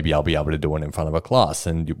 And then maybe I'll be able to do it in front of a class,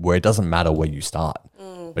 and where it doesn't matter where you start.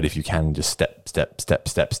 But if you can just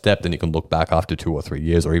step, then you can look back after 2 or 3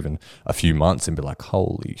 years or even a few months and be like,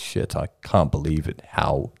 holy shit, I can't believe it,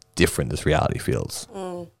 how different this reality feels.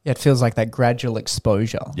 Yeah, it feels like that gradual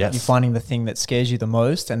exposure. Yes. You're finding the thing that scares you the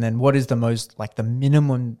most, and then what is the most, like the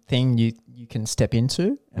minimum thing you can step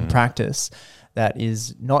into and practice that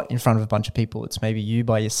is not in front of a bunch of people. It's maybe you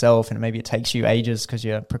by yourself, and maybe it takes you ages because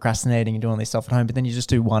you're procrastinating and doing all this stuff at home, but then you just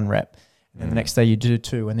do 1 rep. And then the next day you do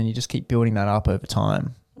 2, and then you just keep building that up over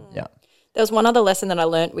time. Yeah. There was one other lesson that I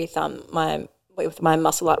learned with my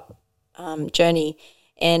muscle up journey,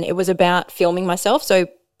 and it was about filming myself. So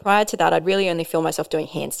prior to that, I'd really only film myself doing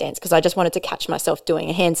handstands, because I just wanted to catch myself doing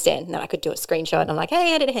a handstand, and then I could do a screenshot and I'm like,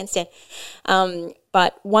 hey, I did a handstand.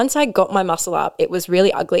 But once I got my muscle up, it was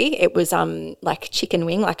really ugly. It was like chicken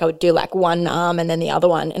wing, like I would do like one arm and then the other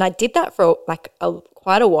one. And I did that for like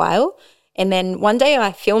quite a while. And then one day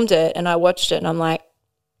I filmed it and I watched it and I'm like,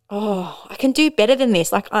 oh, I can do better than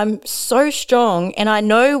this. Like I'm so strong and I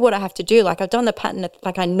know what I have to do. Like I've done the pattern,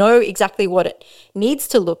 like I know exactly what it needs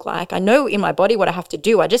to look like. I know in my body what I have to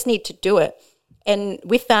do. I just need to do it. And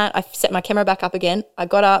with that, I set my camera back up again. I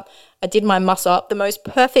got up, I did my muscle up, the most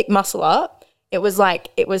perfect muscle up. It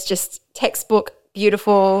was just textbook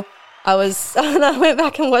beautiful. And I went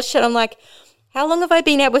back and watched it. I'm like, how long have I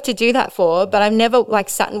been able to do that for? But I've never like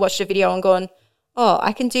sat and watched a video and gone, oh,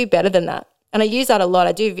 I can do better than that. And I use that a lot.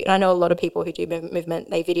 I know a lot of people who do movement,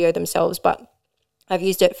 they video themselves, but I've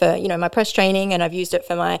used it for, my press training, and I've used it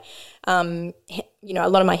for my, a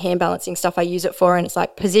lot of my hand balancing stuff I use it for. And it's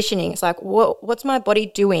like positioning. It's like, what's my body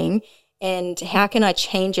doing, and how can I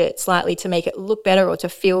change it slightly to make it look better or to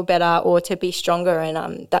feel better or to be stronger?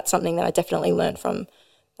 And that's something that I definitely learned from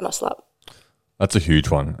the Muscle Up. That's a huge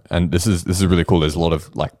one. And this is really cool. There's a lot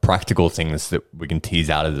of like practical things that we can tease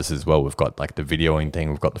out of this as well. We've got like the videoing thing.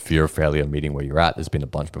 We've got the fear of failure meeting where you're at. There's been a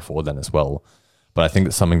bunch before then as well. But I think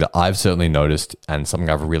that's something that I've certainly noticed, and something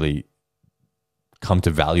I've really come to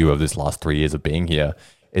value over this last 3 years of being here,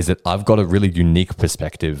 is that I've got a really unique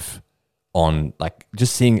perspective on like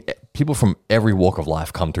just seeing people from every walk of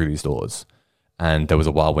life come through these doors. And there was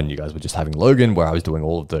a while when you guys were just having Logan, where I was doing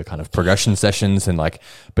all of the kind of progression sessions, and like,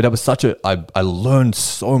 but it was I learned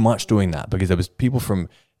so much doing that, because there was people from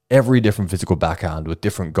every different physical background with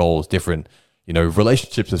different goals, different,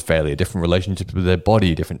 relationships with failure, different relationships with their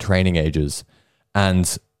body, different training ages.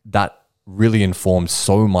 And that really informed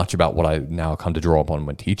so much about what I now come to draw upon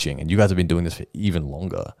when teaching. And you guys have been doing this for even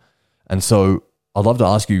longer. And so I'd love to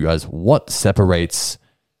ask you guys, what separates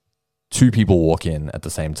two people walk in at the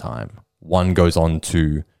same time? One goes on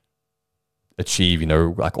to achieve,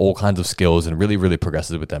 like all kinds of skills and really, really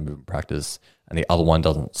progresses with their movement practice, and the other one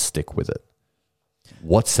doesn't stick with it.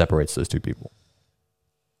 What separates those two people?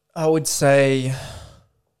 I would say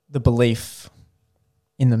the belief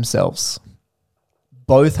in themselves.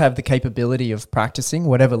 Both have the capability of practicing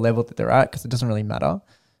whatever level that they're at, because it doesn't really matter.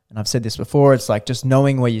 And I've said this before, it's like just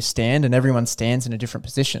knowing where you stand, and everyone stands in a different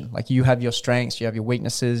position. Like you have your strengths, you have your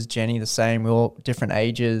weaknesses. Jeni, the same. We're all different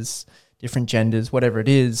ages, different genders, whatever it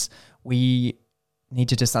is. We need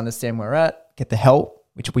to just understand where we're at, get the help,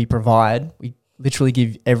 which we provide. We literally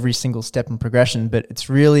give every single step in progression, but it's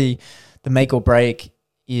really the make or break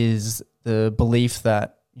is the belief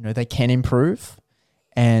that, they can improve,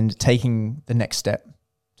 and taking the next step,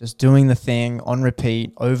 just doing the thing on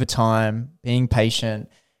repeat over time, being patient,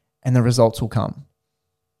 and the results will come.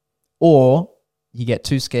 Or you get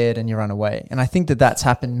too scared and you run away. And I think that that's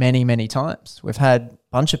happened many, many times. We've had a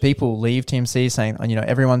bunch of people leave TMC saying,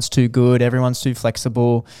 everyone's too good, everyone's too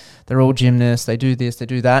flexible, they're all gymnasts, they do this, they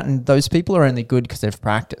do that. And those people are only good because they've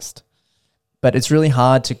practiced. But it's really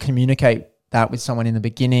hard to communicate that with someone in the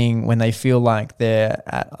beginning when they feel like they're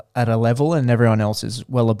at a level and everyone else is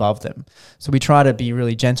well above them. So we try to be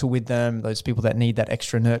really gentle with them, those people that need that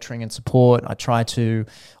extra nurturing and support. I try to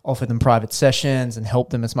offer them private sessions and help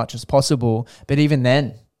them as much as possible. But even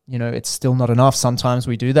then, it's still not enough. Sometimes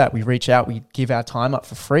we do that. We reach out, we give our time up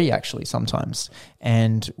for free actually sometimes.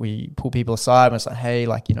 And we pull people aside and it's like, hey,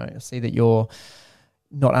 I see that you're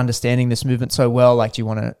not understanding this movement so well. Like, do you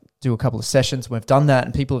want to do a couple of sessions? We've done that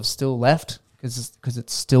and people have still left because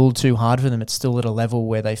it's still too hard for them. It's still at a level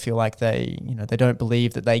where they feel like they don't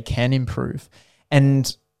believe that they can improve.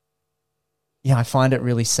 And yeah, I find it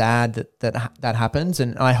really sad that happens.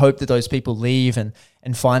 And I hope that those people leave and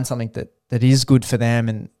find something that is good for them,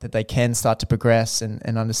 and that they can start to progress and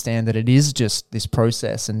understand that it is just this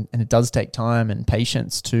process, and it does take time and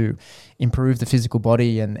patience to improve the physical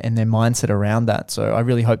body and their mindset around that. So I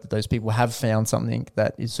really hope that those people have found something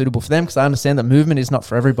that is suitable for them, because I understand that movement is not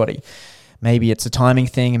for everybody. Maybe it's a timing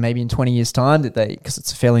thing, and maybe in 20 years' time because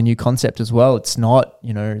it's a fairly new concept as well. It's not,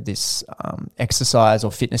 this exercise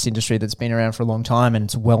or fitness industry that's been around for a long time and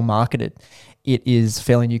it's well marketed. It is a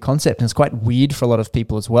fairly new concept, and it's quite weird for a lot of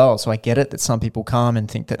people as well. So I get it that some people come and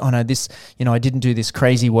think that, oh no, this, I didn't do this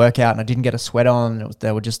crazy workout and I didn't get a sweat on.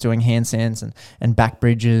 They were just doing handstands and back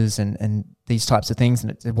bridges and these types of things,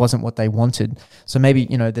 and it wasn't what they wanted. So maybe,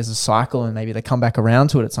 there's a cycle and maybe they come back around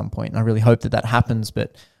to it at some point. And I really hope that happens,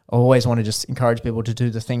 but I always want to just encourage people to do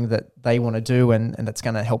the thing that they want to do, and that's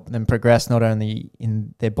going to help them progress not only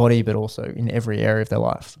in their body, but also in every area of their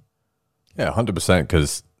life. Yeah, 100%,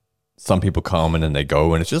 because some people come in and they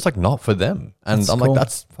go and it's just like not for them. And I'm cool. Like,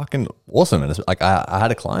 that's fucking awesome. And it's like, I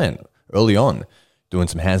had a client early on doing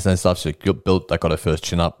some handstand stuff. She got her first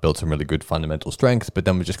chin up, built some really good fundamental strength, but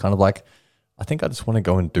then we're just kind of like, I think I just want to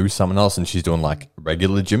go and do something else. And she's doing like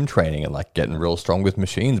regular gym training and like getting real strong with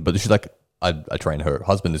machines. But she's like, I train her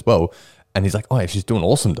husband as well. And he's like, oh, yeah, she's doing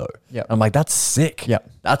awesome though. Yeah. I'm like, that's sick. Yeah.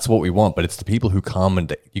 That's what we want. But it's the people who come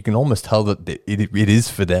and you can almost tell that it is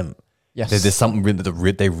for them. Yes. There's something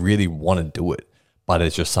really, they really want to do it, but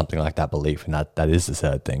it's just something like that belief. And that is the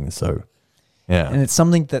sad thing. So, yeah. And it's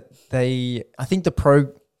something that I think the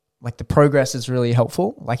progress is really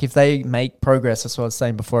helpful. Like if they make progress, that's what I was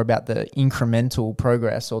saying before about the incremental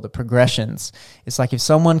progress or the progressions. It's like if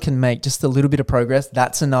someone can make just a little bit of progress,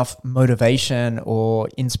 that's enough motivation or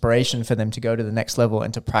inspiration for them to go to the next level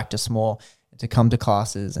and to practice more, and to come to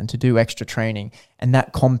classes and to do extra training. And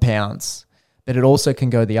that compounds. But it also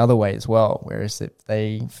can go the other way as well. Whereas if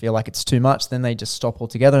they feel like it's too much, then they just stop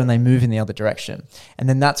altogether and they move in the other direction. And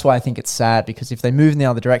then that's why I think it's sad, because if they move in the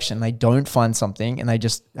other direction, they don't find something and they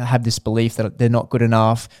just have this belief that they're not good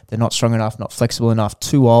enough, they're not strong enough, not flexible enough,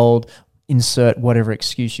 too old, insert whatever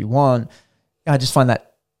excuse you want. I just find that,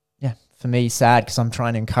 for me, sad, because I'm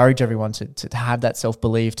trying to encourage everyone to have that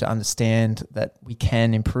self-belief, to understand that we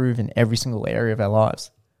can improve in every single area of our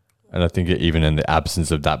lives. And I think even in the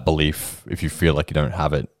absence of that belief, if you feel like you don't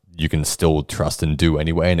have it, you can still trust and do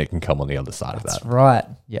anyway, and it can come on the other side of that. That's right.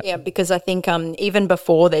 Yeah, because I think even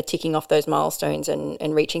before they're ticking off those milestones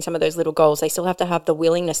and reaching some of those little goals, they still have to have the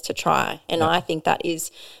willingness to try. And I think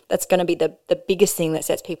that's going to be the biggest thing that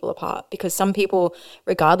sets people apart, because some people,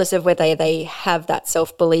 regardless of whether they have that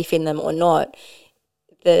self-belief in them or not,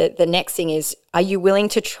 the next thing is, are you willing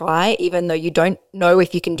to try even though you don't know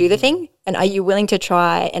if you can do the thing? And are you willing to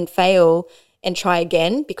try and fail and try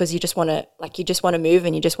again, because you just want to move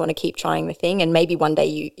and you just want to keep trying the thing, and maybe one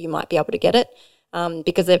day you might be able to get it.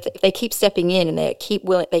 Because if they keep stepping in and they're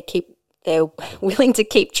willing to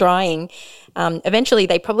keep trying, eventually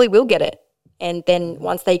they probably will get it. And then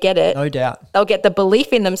once they get it, no doubt, they'll get the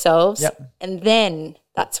belief in themselves, and then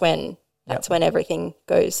that's when everything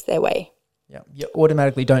goes their way. Yeah, you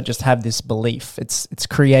automatically don't just have this belief. It's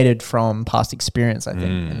created from past experience, I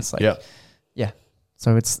think. And it's like,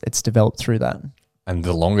 so it's developed through that. And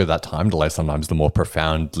the longer that time delay, sometimes the more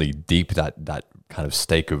profoundly deep that kind of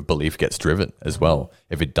stake of belief gets driven as well.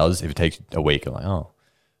 If it takes a week, I'm like, oh,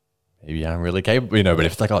 maybe I'm really capable, but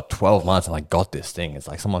if it's like, 12 months and I got this thing, it's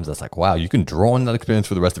like, sometimes that's like, wow, you can draw on that experience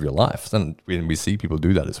for the rest of your life. Then we see people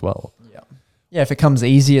do that as well. Yeah. Yeah. If it comes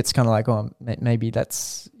easy, it's kind of like, oh, maybe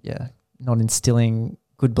that's, not instilling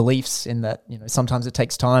good beliefs in that, sometimes it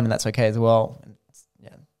takes time, and that's okay as well.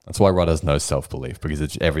 That's why Rod has no self-belief,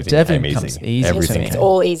 because everything came easy. Everything. It's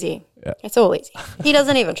all easy. Yeah. It's all easy. He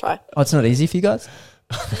doesn't even try. Oh, it's not easy for you guys?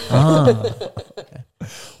 Okay.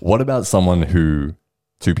 What about two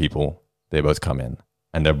people, they both come in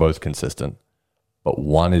and they're both consistent, but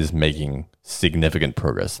one is making significant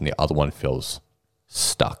progress and the other one feels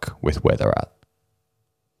stuck with where they're at?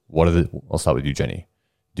 I'll start with you, Jeni.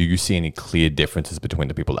 Do you see any clear differences between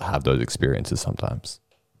the people that have those experiences sometimes?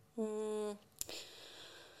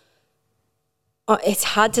 It's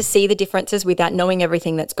hard to see the differences without knowing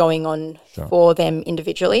everything that's going on for them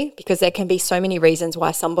individually, because there can be so many reasons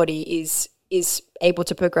why somebody is able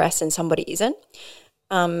to progress and somebody isn't.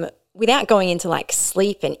 Without going into like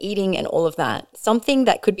sleep and eating and all of that, something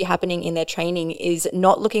that could be happening in their training is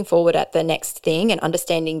not looking forward at the next thing and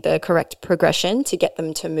understanding the correct progression to get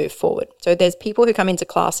them to move forward. So there's people who come into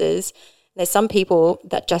classes. There's some people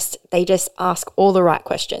that just ask all the right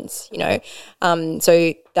questions,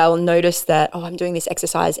 So they'll notice that, I'm doing this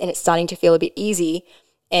exercise and it's starting to feel a bit easy,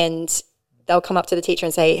 and they'll come up to the teacher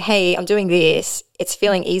and say, hey, I'm doing this. It's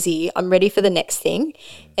feeling easy. I'm ready for the next thing.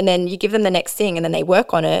 And then you give them the next thing and then they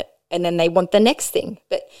work on it and then they want the next thing.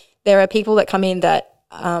 But there are people that come in that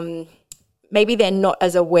maybe they're not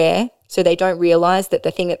as aware, so they don't realize that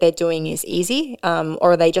the thing that they're doing is easy,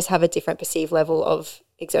 or they just have a different perceived level of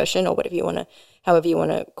exertion, or however you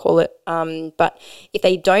want to call it. But if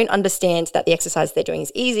they don't understand that the exercise they're doing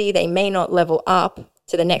is easy, they may not level up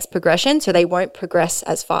to the next progression, so they won't progress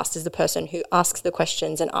as fast as the person who asks the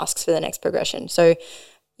questions and asks for the next progression. So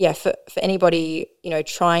for anybody,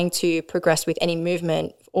 trying to progress with any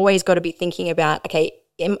movement, always got to be thinking about, okay,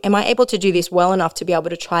 am I able to do this well enough to be able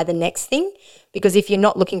to try the next thing? Because if you're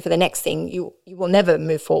not looking for the next thing, you will never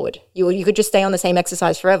move forward. You could just stay on the same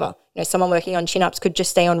exercise forever. Someone working on chin-ups could just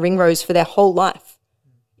stay on ring rows for their whole life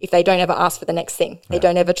if they don't ever ask for the next thing. They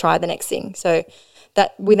don't ever try the next thing. So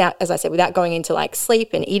that without going into like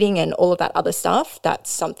sleep and eating and all of that other stuff, that's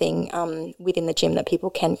something within the gym that people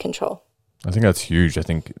can control. I think that's huge. I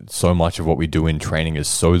think so much of what we do in training is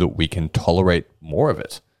so that we can tolerate more of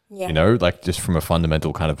it. Yeah. Like just from a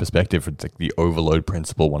fundamental kind of perspective, it's like the overload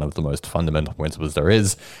principle, one of the most fundamental principles there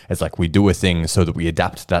is. It's like we do a thing so that we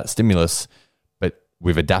adapt to that stimulus, but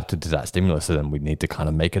we've adapted to that stimulus, so then we need to kind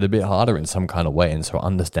of make it a bit harder in some kind of way. And so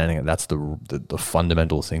understanding that that's the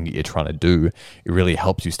fundamental thing that you're trying to do, it really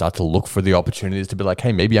helps you start to look for the opportunities to be like,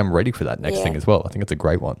 hey, maybe I'm ready for that next thing as well. I think it's a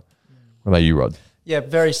great one. What about you, Rod? Yeah,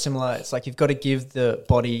 very similar. It's like you've got to give the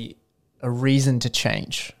body a reason to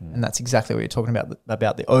change. And that's exactly what you're talking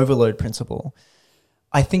about the overload principle.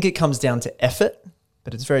 I think it comes down to effort,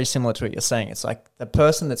 but it's very similar to what you're saying. It's like the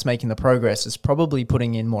person that's making the progress is probably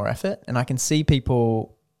putting in more effort. And I can see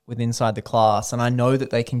people inside the class, and I know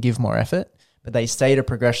that they can give more effort, but they stay at a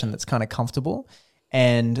progression that's kind of comfortable.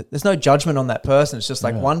 And there's no judgment on that person. It's just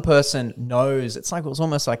like one person knows. It's like, it was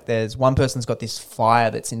almost like there's one person's got this fire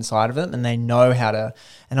that's inside of them and they know how to,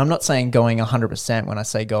 and I'm not saying going 100% when I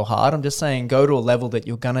say go hard. I'm just saying go to a level that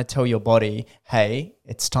you're going to tell your body, hey,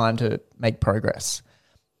 it's time to make progress,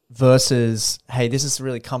 versus, hey, this is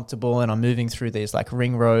really comfortable and I'm moving through these like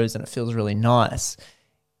ring roads and it feels really nice.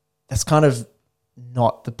 That's kind of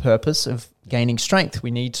not the purpose of gaining strength.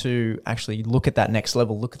 We need to actually look at that next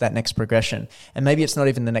level, look at that next progression. And maybe it's not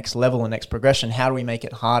even the next level or next progression. How do we make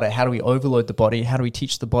it harder? How do we overload the body? How do we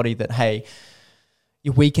teach the body that, hey,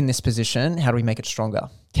 you're weak in this position. How do we make it stronger?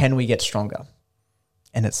 Can we get stronger?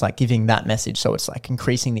 And it's like giving that message. So it's like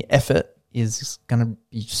increasing the effort is going to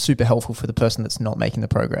be super helpful for the person that's not making the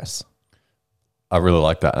progress. I really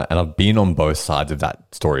like that. And I've been on both sides of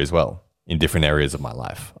that story as well in different areas of my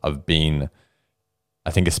life. I've been,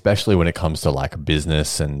 I think especially when it comes to like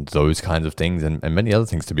business and those kinds of things and many other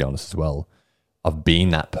things, to be honest as well, I've been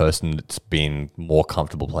that person that's been more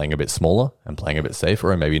comfortable playing a bit smaller and playing a bit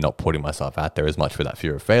safer and maybe not putting myself out there as much for that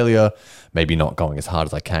fear of failure, maybe not going as hard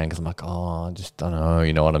as I can because I'm like, oh, I just don't know,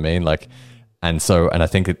 you know what I mean? Like, and I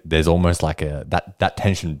think there's almost like that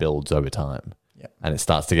tension builds over time and it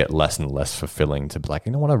starts to get less and less fulfilling to be like,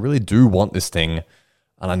 you know what, I really do want this thing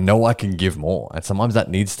and I know I can give more. And sometimes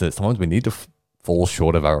we need to fall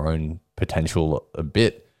short of our own potential a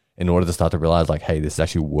bit in order to start to realize like, hey, this is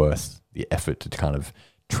actually worth the effort to kind of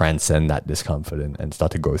transcend that discomfort and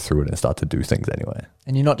start to go through it and start to do things anyway.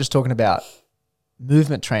 And you're not just talking about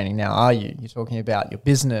movement training now, are you? You're talking about your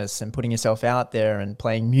business and putting yourself out there and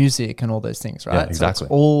playing music and all those things, right? Yeah, exactly. So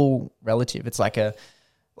it's all relative. It's like a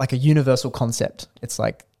universal concept. It's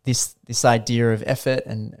like this idea of effort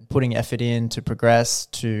and putting effort in to progress,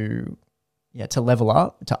 to level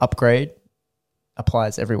up, to upgrade,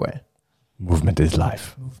 applies everywhere. Movement is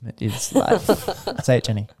life. Movement is life. Say it,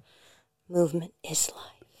 Jeni. Movement is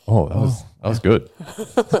life. Oh, that was good.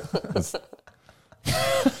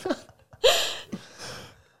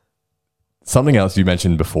 Something else you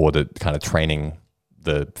mentioned before, that kind of training,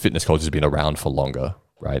 the fitness culture has been around for longer,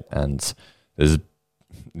 right? And there's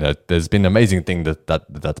been an amazing thing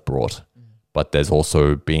that's brought, but there's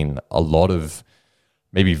also been a lot of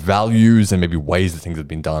maybe values and maybe ways that things have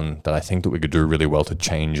been done that I think that we could do really well to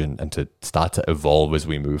change and to start to evolve as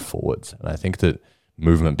we move forwards. And I think that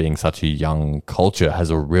movement being such a young culture has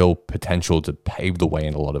a real potential to pave the way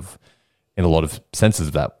in a lot of senses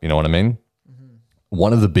of that. You know what I mean? Mm-hmm.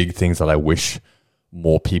 One of the big things that I wish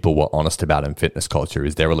more people were honest about in fitness culture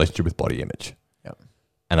is their relationship with body image. Yep.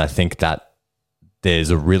 And I think that there's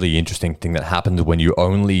a really interesting thing that happens when you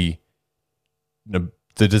only,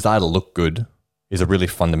 the desire to look good is a really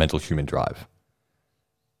fundamental human drive.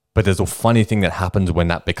 But there's a funny thing that happens when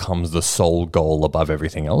that becomes the sole goal above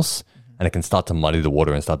everything else, and it can start to muddy the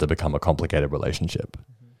water and start to become a complicated relationship.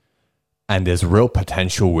 And there's real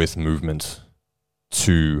potential with movement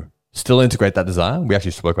to still integrate that desire. We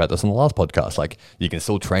actually spoke about this on the last podcast. Like, you can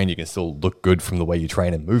still train, you can still look good from the way you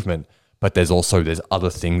train in movement, but there's other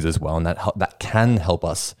things as well, and that can help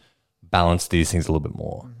us balance these things a little bit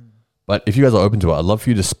more. But if you guys are open to it, I'd love for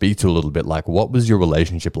you to speak to a little bit, like, what was your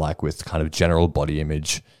relationship like with kind of general body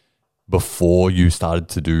image before you started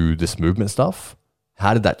to do this movement stuff?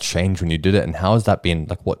 How did that change when you did it? And how has that been,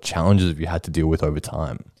 like, what challenges have you had to deal with over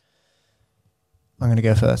time? I'm going to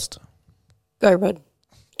go first. Go, Rod.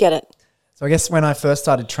 Get it. So I guess when I first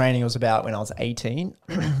started training, it was about when I was 18.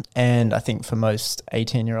 And I think for most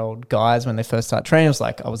 18-year-old guys, when they first start training, it was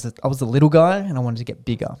like I was the little guy and I wanted to get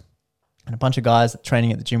bigger. And a bunch of guys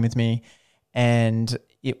training at the gym with me. And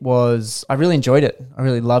I really enjoyed it. I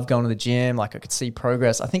really loved going to the gym. Like, I could see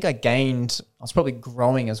progress. I think I was probably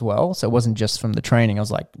growing as well. So it wasn't just from the training. I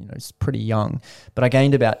was like, it's pretty young, but I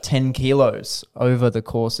gained about 10 kilos over the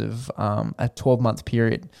course of a 12-month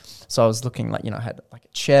period. So I was looking like, I had like a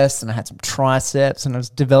chest and I had some triceps and I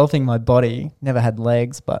was developing my body. Never had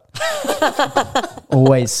legs, but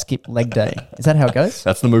always skip leg day. Is that how it goes?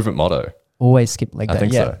 That's the movement motto. Always skip leg day. I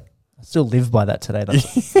think so. I still live by that today.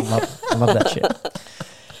 I love that shit.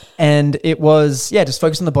 And it was, just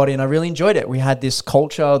focus on the body. And I really enjoyed it. We had this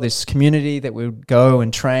culture, this community that we would go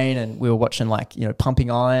and train, and we were watching Pumping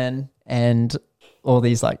Iron and all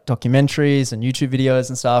these like documentaries and YouTube videos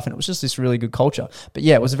and stuff. And it was just this really good culture. But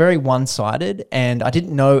it was very one-sided and I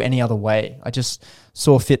didn't know any other way. I just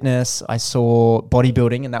saw fitness, I saw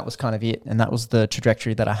bodybuilding, and that was kind of it. And that was the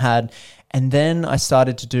trajectory that I had. And then I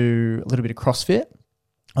started to do a little bit of CrossFit.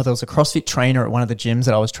 There was a CrossFit trainer at one of the gyms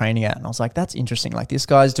that I was training at. And I was like, that's interesting. Like, this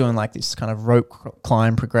guy's doing like this kind of rope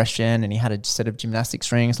climb progression and he had a set of gymnastic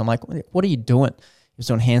strings. I'm like, what are you doing? He was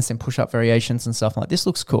doing handstand push-up variations and stuff. I'm like, this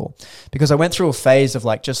looks cool. Because I went through a phase of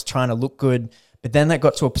like just trying to look good, But then that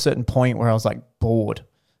got to a certain point where I was like bored,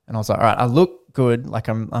 and I was like, all right, I look good. Like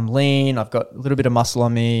I'm lean. I've got a little bit of muscle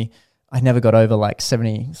on me. I never got over like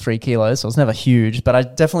 73 kilos. So I was never huge, but I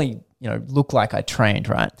definitely, looked like I trained,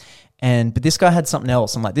 right? But this guy had something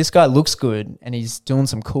else. I'm like, this guy looks good and he's doing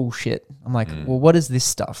some cool shit. I'm like, well, what is this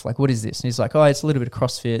stuff? Like, what is this? And he's like, oh, it's a little bit of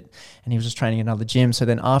CrossFit. And he was just training in another gym. So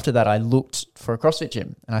then after that, I looked for a CrossFit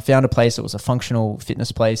gym and I found a place that was a functional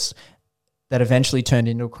fitness place that eventually turned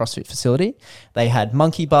into a CrossFit facility. They had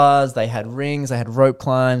monkey bars, they had rings, they had rope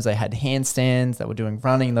climbs, they had handstands, they were doing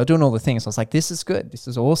running, they were doing all the things. I was like, this is good. This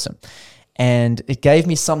is awesome. And it gave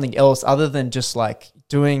me something else other than just like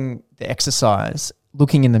doing the exercise,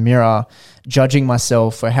 looking in the mirror, judging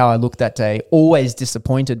myself for how I looked that day, always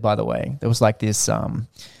disappointed, by the way. There was like this,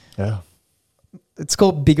 it's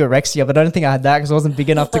called bigorexia, but I don't think I had that because I wasn't big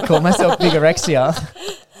enough to call myself bigorexia.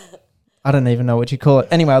 I don't even know what you call it.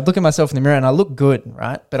 Anyway, I'd look at myself in the mirror and I look good,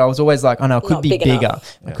 right? But I was always like, oh no, I could be bigger.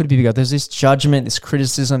 I could be bigger. There's this judgment, this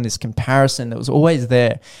criticism, this comparison that was always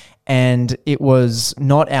there. And it was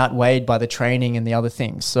not outweighed by the training and the other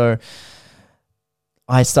things. So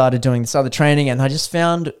I started doing this other training and I just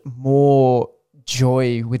found more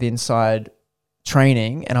joy with inside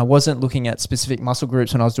training, and I wasn't looking at specific muscle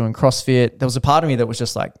groups when I was doing CrossFit. There was a part of me that was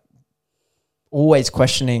just like always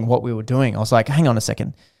questioning what we were doing. I was like, hang on a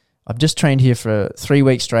second. I've just trained here for 3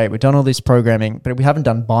 weeks straight. We've done all this programming, but we haven't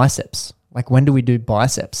done biceps. Like, when do we do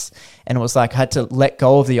biceps? And it was like I had to let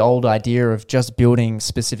go of the old idea of just building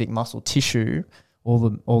specific muscle tissue, all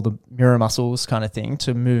the mirror muscles kind of thing,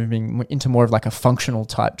 to moving into more of like a functional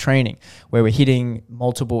type training where we're hitting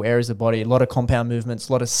multiple areas of the body, a lot of compound movements,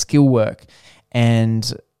 a lot of skill work.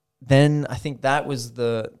 And then I think that was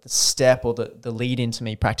the step or the lead into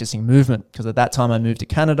me practicing movement, because at that time I moved to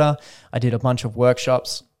Canada. I did a bunch of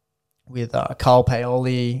workshops with Carl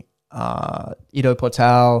Paoli, Ido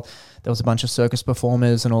Portal. There was a bunch of circus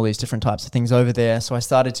performers and all these different types of things over there. So I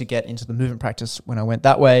started to get into the movement practice when I went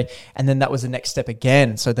that way. And then that was the next step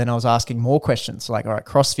again. So then I was asking more questions. Like, all right,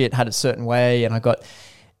 CrossFit had a certain way and I got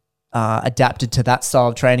adapted to that style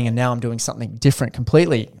of training, and now I'm doing something different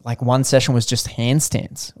completely. Like, one session was just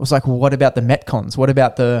handstands. It was like, well, what about the Metcons? What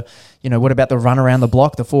about the run around the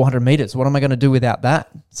block, the 400 meters? What am I going to do without that?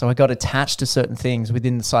 So I got attached to certain things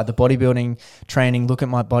within the bodybuilding training, look at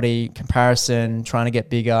my body, comparison, trying to get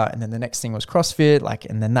bigger. And then the next thing was CrossFit.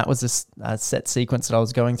 And then that was this set sequence that I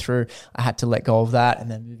was going through. I had to let go of that and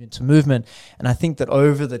then move into movement. And I think that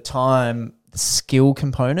over the time, the skill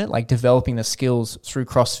component, like developing the skills through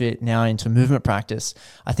CrossFit now into movement practice,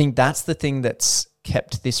 I think that's the thing that's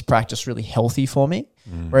kept this practice really healthy for me.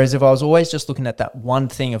 Whereas if I was always just looking at that one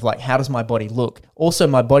thing of like, how does my body look? Also,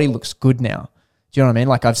 my body looks good now. Do you know what I mean?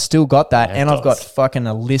 Like, I've still got that, and I've got fucking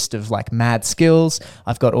a list of like mad skills.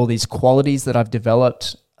 I've got all these qualities that I've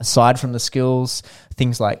developed aside from the skills,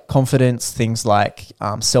 things like confidence, things like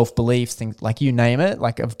self-belief, things like you name it.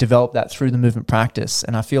 Like, I've developed that through the movement practice.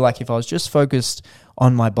 And I feel like if I was just focused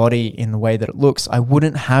on my body in the way that it looks, I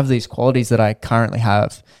wouldn't have these qualities that I currently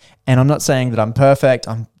have. And I'm not saying that I'm perfect.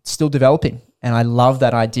 I'm still developing. And I love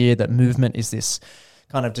that idea that movement is this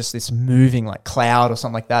kind of just this moving like cloud or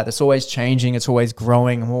something like that. It's always changing. It's always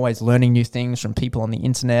growing. I'm always learning new things from people on the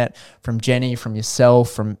internet, from Jeni, from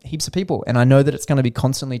yourself, from heaps of people. And I know that it's going to be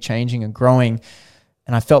constantly changing and growing.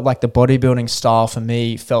 And I felt like the bodybuilding style for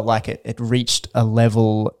me felt like it reached a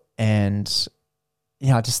level, and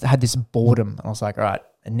I just had this boredom. I was like, all right,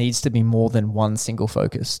 it needs to be more than one single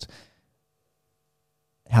focused.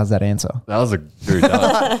 How's that answer? That was a dude.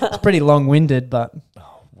 It's pretty long-winded, but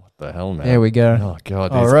the hell, man. There we go. Oh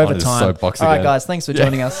god, we're over time. Soapbox all right, again. guys, thanks for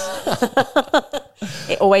joining us.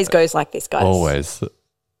 It always goes like this, guys. Always.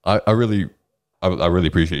 I really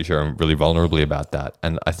appreciate you sharing really vulnerably about that.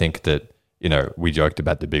 And I think that, we joked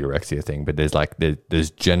about the bigorexia thing, but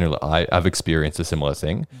there's generally, I've experienced a similar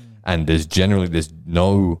thing, and there's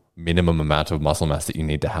no minimum amount of muscle mass that you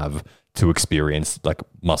need to have to experience like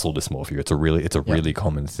muscle dysmorphia. It's a really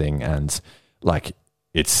common thing, and like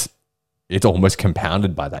it's almost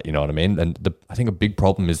compounded by that, you know what I mean? And I think a big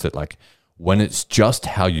problem is that like when it's just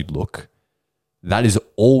how you look, that is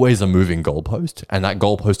always a moving goalpost, and that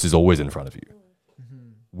goalpost is always in front of you.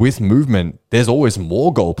 With movement, there's always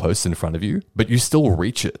more goalposts in front of you, but you still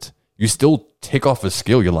reach it. You still tick off a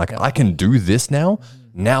skill. You're like, I can do this now.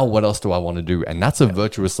 Now what else do I want to do? And that's a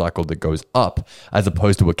virtuous cycle that goes up, as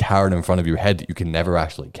opposed to a carrot in front of your head that you can never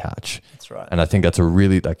actually catch. That's right. And I think that's a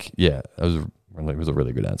really it was a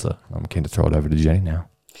really good answer. I'm keen to throw it over to Jeni now.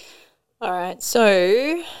 All right. So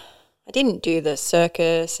I didn't do the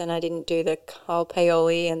circus, and I didn't do the Carl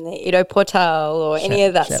Paoli and the Ido Portal or any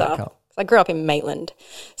of that stuff. I grew up in Maitland,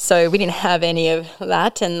 so we didn't have any of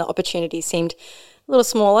that, and the opportunity seemed a little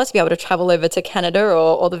smaller to be able to travel over to Canada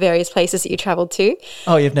or the various places that you traveled to.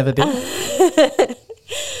 Oh, you've never been?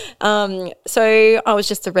 So I was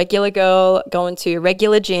just a regular girl going to a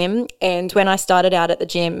regular gym, and when I started out at the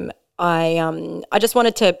gym, I just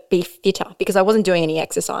wanted to be fitter because I wasn't doing any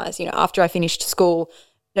exercise. You know, after I finished school,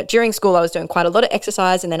 during school I was doing quite a lot of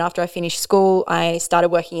exercise, and then after I finished school I started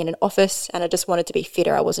working in an office, and I just wanted to be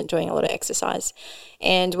fitter. I wasn't doing a lot of exercise.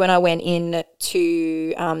 And when I went in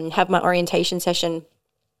to have my orientation session,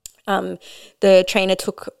 the trainer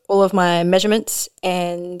took all of my measurements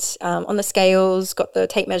and on the scales, got the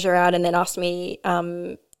tape measure out, and then asked me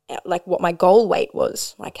like what my goal weight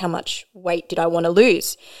was, like how much weight did I want to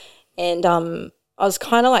lose. And I was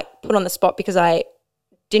kind of like put on the spot because I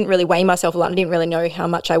didn't really weigh myself a lot. I didn't really know how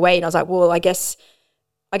much I weighed. And I was like, well, I guess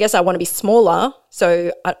I want to be smaller.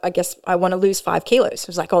 So I guess I want to lose 5 kilos. It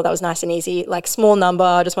was like, oh, that was nice and easy. Like small number,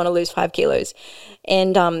 I just want to lose 5 kilos.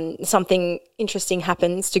 And something interesting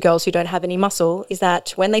happens to girls who don't have any muscle is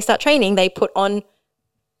that when they start training, they put on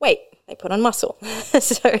weight. They put on muscle.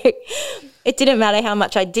 So it didn't matter how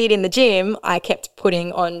much I did in the gym. I kept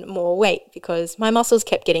putting on more weight because my muscles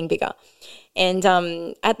kept getting bigger. And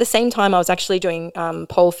at the same time, I was actually doing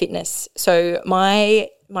pole fitness. So my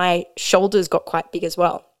shoulders got quite big as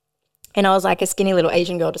well. And I was like a skinny little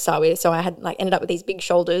Asian girl to start with. So I had like ended up with these big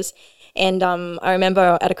shoulders. And I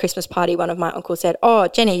remember at a Christmas party, one of my uncles said, oh,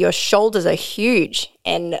 Jeni, your shoulders are huge.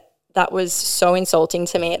 And that was so insulting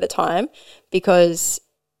to me at the time because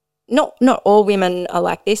not all women are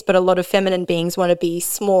like this, but a lot of feminine beings want to be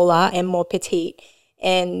smaller and more petite.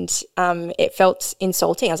 And it felt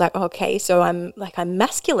insulting. I was like, oh, okay, so I'm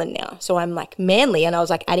masculine now. So I'm like manly. And I was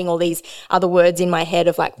like adding all these other words in my head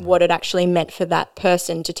of like what it actually meant for that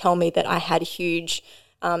person to tell me that I had huge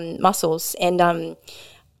muscles. And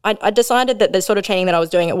I decided that the sort of training that I was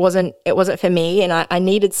doing, it wasn't for me, and I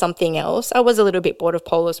needed something else. I was a little bit bored of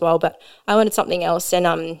pole as well, but I wanted something else. And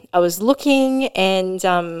I was looking, and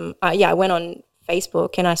I went on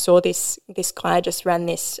Facebook and I saw this guy just ran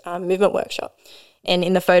this movement workshop. And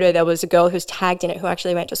in the photo, there was a girl who's tagged in it who I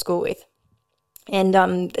actually went to school with.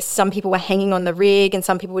 And some people were hanging on the rig and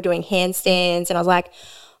some people were doing handstands. And I was like,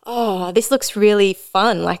 oh, this looks really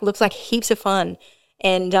fun. Like, looks like heaps of fun.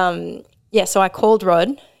 And, so I called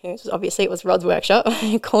Rod. Obviously, it was Rod's workshop.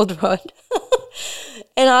 I called Rod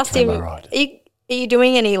and asked him, are you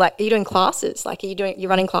doing any, like, are you doing classes? Like, you're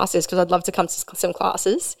running classes? Because I'd love to come to some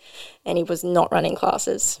classes. And he was not running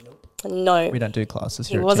classes. No. We don't do classes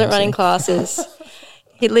here. He wasn't running classes.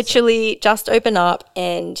 He literally just opened up,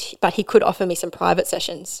 but he could offer me some private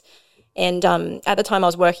sessions. And at the time I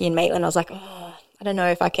was working in Maitland, I was like, oh, I don't know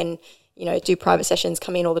if I can, do private sessions,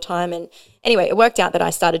 come in all the time. And anyway, it worked out that I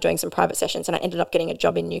started doing some private sessions and I ended up getting a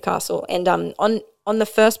job in Newcastle. And on the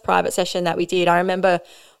first private session that we did, I remember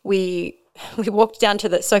we walked down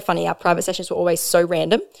to so funny, our private sessions were always so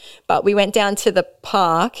random, but we went down to the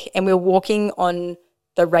park and we were walking on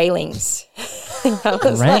the railings.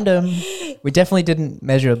 Random. We definitely didn't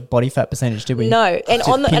measure body fat percentage, did we? No. And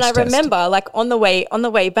I remember like on the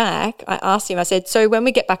way back, I asked him, I said, so when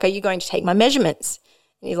we get back, are you going to take my measurements?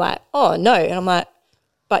 And he's like, oh no. And I'm like,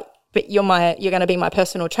 but you're going to be my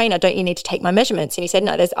personal trainer. Don't you need to take my measurements? And he said,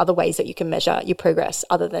 no, there's other ways that you can measure your progress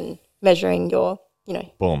other than measuring your,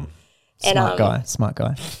 Boom. Smart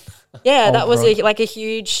guy. Yeah, that was a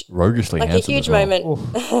huge, roguishly a huge moment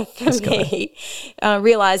for me,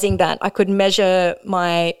 realizing that I could measure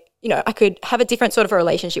my, I could have a different sort of a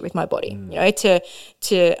relationship with my body,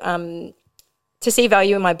 to see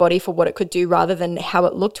value in my body for what it could do rather than how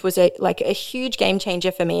it looked was a huge game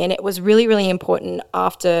changer for me. And it was really, really important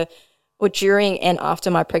during and after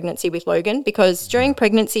my pregnancy with Logan, because during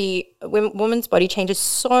pregnancy, women's body changes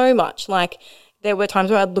so much. Like there were times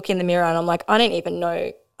where I'd look in the mirror and I'm like, I don't even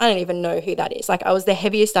know who that is. Like I was the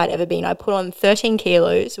heaviest I'd ever been. I put on 13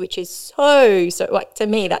 kilos, which is so like to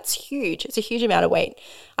me, that's huge. It's a huge amount of weight.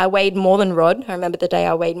 I weighed more than Rod. I remember the day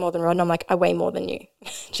I weighed more than Rod and I'm like, I weigh more than you,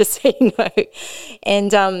 just so you know.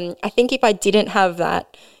 And I think if I didn't have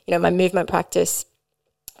that, my movement practice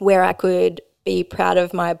where I could be proud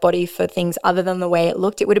of my body for things other than the way it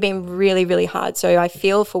looked, it would have been really, really hard. So I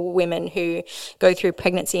feel for women who go through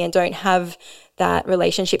pregnancy and don't have that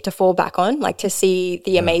relationship to fall back on, like to see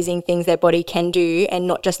the amazing things their body can do and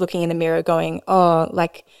not just looking in the mirror going, oh,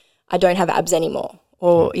 like I don't have abs anymore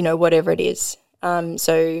or, whatever it is.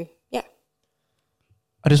 So, yeah.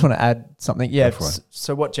 I just want to add something. Yeah. Go for it.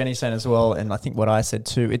 So what Jenny's saying as well, and I think what I said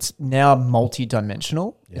too, it's now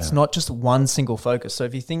multi-dimensional. Yeah. It's not just one single focus. So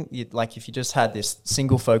if you think if you just had this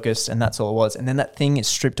single focus and that's all it was, and then that thing is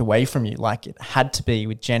stripped away from you, like it had to be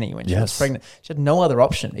with Jenny when she was pregnant. She had no other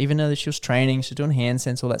option, even though she was training, she was doing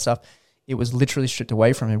handstands, all that stuff. It was literally stripped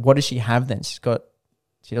away from her. What does she have then?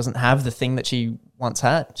 She doesn't have the thing that she once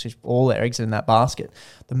had. She's all their eggs in that basket.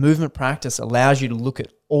 The movement practice allows you to look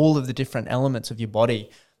at all of the different elements of your body,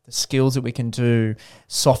 the skills that we can do,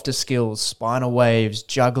 softer skills, spinal waves,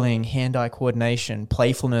 juggling, hand-eye coordination,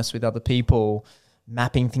 playfulness with other people,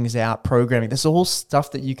 mapping things out, programming. There's all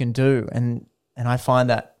stuff that you can do. And I find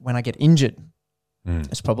that when I get injured,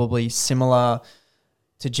 it's probably similar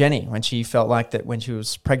to Jenny when she felt like that when she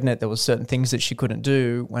was pregnant, there was certain things that she couldn't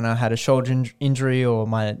do. When I had a shoulder injury or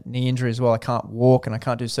my knee injury as well, I can't walk and I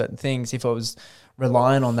can't do certain things. If I was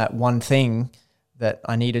relying on that one thing that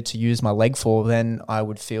I needed to use my leg for, then I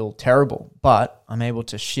would feel terrible. But I'm able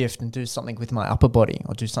to shift and do something with my upper body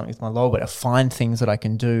or do something with my lower body. I find things that I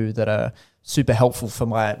can do that are super helpful for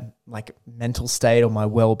my mental state or my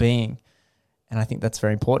well-being. And I think that's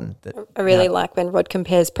very important. I really like when Rod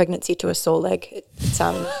compares pregnancy to a sore leg.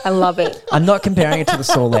 I love it. I'm not comparing it to the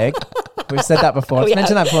sore leg. We've said that before. I've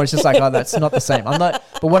mentioned that before. It's just like, oh, that's not the same. But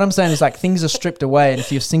what I'm saying is like things are stripped away. And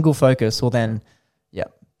if you're single focus, well then, yeah,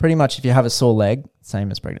 pretty much if you have a sore leg,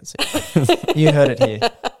 same as pregnancy. You heard it here.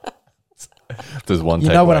 There's one.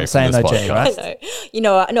 You know what I'm saying though, Jay, right? I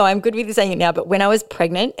know. No, I'm good with you saying it now. But when I was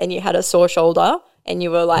pregnant and you had a sore shoulder, and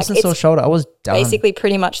you were like, it's a sore shoulder. I was done. Basically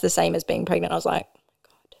pretty much the same as being pregnant. I was like,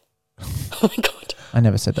 oh my God. I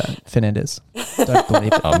never said that. Fernandez. Don't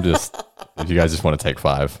believe it. If you guys just want to take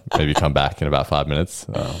 5, maybe come back in about 5 minutes.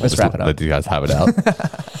 Let's wrap it up. Let you guys have it out.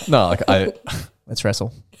 No, let's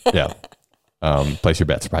wrestle. Yeah. Place your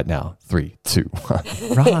bets right now. 3, 2, 1.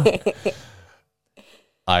 Right.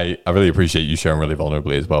 I really appreciate you sharing really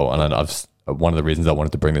vulnerably as well. And one of the reasons I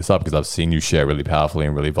wanted to bring this up because I've seen you share really powerfully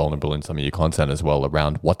and really vulnerable in some of your content as well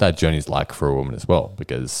around what that journey is like for a woman as well,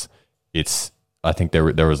 because I think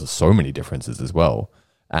there is so many differences as well.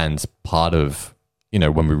 And part of,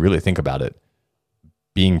 when we really think about it,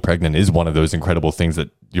 being pregnant is one of those incredible things that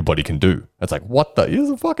your body can do. It's like,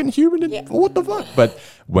 you're a fucking human. What the fuck? But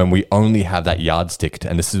when we only have that yardstick,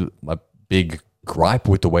 and this is a big gripe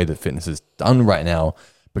with the way that fitness is done right now,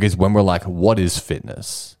 because when we're like, what is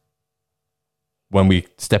fitness? When we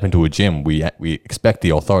step into a gym, we expect the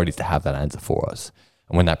authorities to have that answer for us.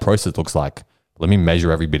 And when that process looks like, let me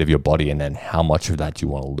measure every bit of your body and then how much of that you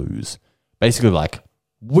want to lose. Basically like,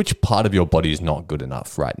 which part of your body is not good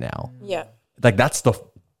enough right now? Yeah. Like that's the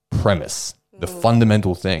premise, the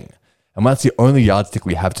fundamental thing. And when that's the only yardstick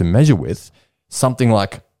we have to measure with, something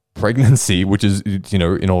like pregnancy, which is,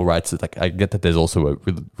 in all rights, it's like I get that there's also a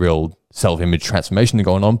real self-image transformation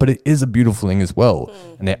going on, but it is a beautiful thing as well.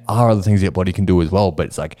 And there are other things your body can do as well, but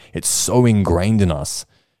it's like it's so ingrained in us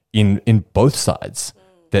in both sides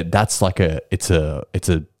that's like it's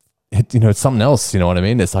something else, you know what I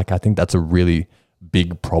mean? It's like I think that's a really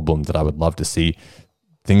big problem that I would love to see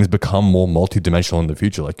things become more multidimensional in the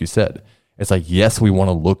future, like you said. It's like, yes, we want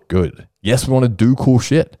to look good. Yes, we want to do cool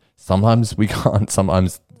shit. Sometimes we can't.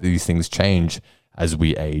 Sometimes these things change as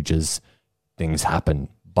we age, as things happen.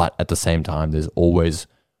 But at the same time, there's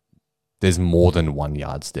more than one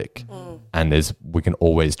yardstick. And we can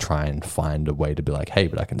always try and find a way to be like, hey,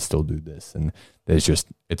 but I can still do this. And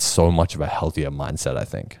it's so much of a healthier mindset, I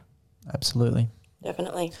think. Absolutely.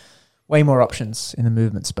 Definitely. Way more options in the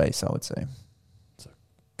movement space, I would say. So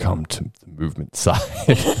come to the movement side.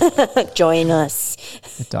 Join us.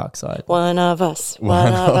 The dark side. One of us.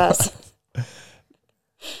 One of us.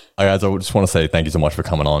 Guys, I just want to say thank you so much for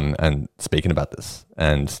coming on and speaking about this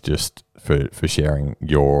and just for sharing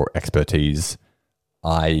your expertise.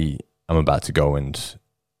 I am about to go and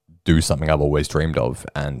do something I've always dreamed of,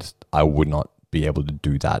 and I would not be able to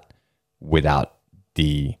do that without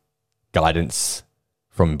the guidance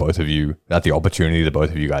from both of you, without the opportunity that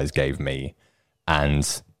both of you guys gave me,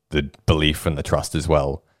 and the belief and the trust as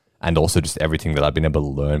well, and also just everything that I've been able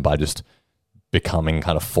to learn by just becoming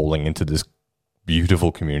kind of falling into this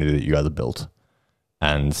beautiful community that you guys have built.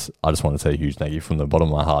 And I just want to say a huge thank you from the bottom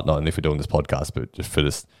of my heart, not only for doing this podcast, but just for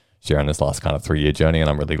this sharing this last kind of 3-year journey. And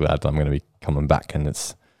I'm really glad that I'm going to be coming back, and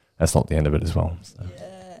that's not the end of it as well. So.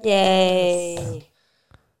 Yay.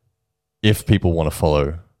 If people want to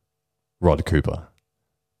follow Rod Cooper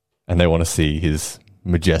and they want to see his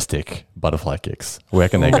majestic butterfly kicks, where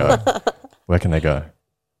can they go? Where can they go?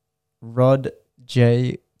 Rod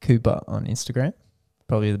J. Cooper on Instagram.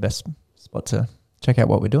 Probably the best spot to check out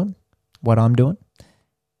what we're doing, what I'm doing.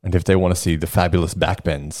 And if they want to see the fabulous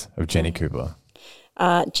backbends of Jeni Cooper,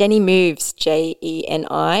 Jeni Moves, JeniMoves.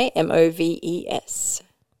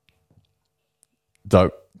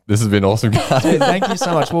 Dope. This has been awesome, guys. Dude, thank you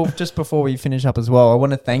so much. Well, just before we finish up as well, I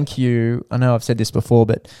want to thank you. I know I've said this before,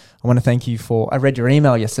 but I want to thank you I read your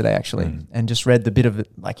email yesterday actually, and just read the bit of it.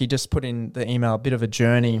 Like you just put in the email, a bit of a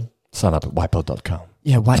journey. Sign up at whitebelt.com.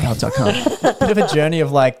 Yeah, whitebelt.com. Bit of a journey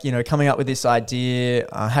of like, coming up with this idea,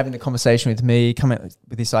 having the conversation with me, coming up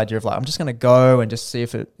with this idea of like, I'm just going to go and just see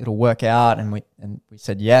if it'll work out. And we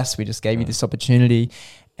said yes. We just gave you this opportunity.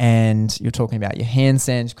 And you're talking about your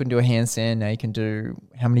handstand. You couldn't do a handstand. Now you can do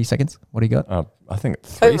how many seconds? What do you got? I think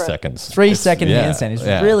 3 seconds. 3-second handstand is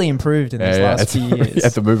really improved in these last few years.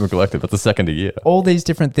 At the Movement Collective, it's a second a year. All these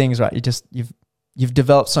different things, right? You've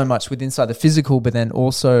developed so much with inside the physical, but then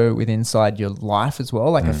also with inside your life as well.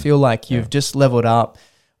 Like I feel like you've just leveled up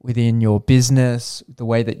within your business, the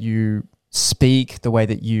way that you speak, the way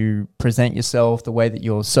that you present yourself, the way that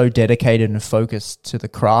you're so dedicated and focused to the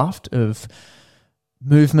craft of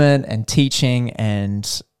movement and teaching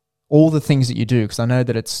and all the things that you do. Because I know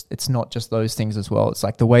that it's not just those things as well. It's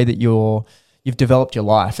like the way that you've developed your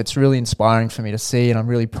life. It's really inspiring for me to see, and I'm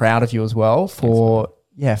really proud of you as well for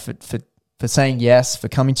saying yes, for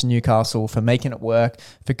coming to Newcastle, for making it work,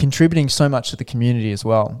 for contributing so much to the community as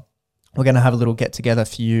well. We're going to have a little get together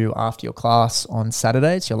for you after your class on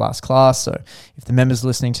Saturday. It's your last class. So if the members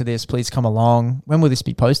listening to this, please come along. When will this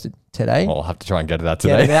be posted? Today? I'll have to try and get it out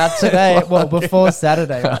today. Get it out today. Well, before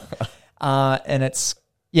Saturday. And it's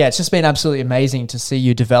just been absolutely amazing to see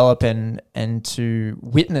you develop and to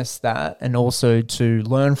witness that, and also to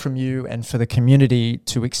learn from you, and for the community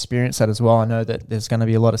to experience that as well. I know that there's going to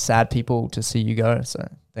be a lot of sad people to see you go. So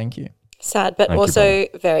thank you. Sad, but also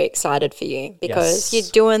very excited for you, because you're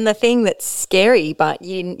doing the thing that's scary, but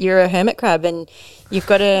you're a hermit crab, and you've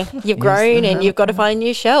grown and you've got to find a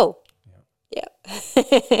new shell. Yeah.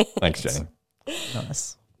 Thanks, Jeni.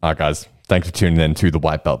 Nice. All right, guys. Thanks for tuning in to the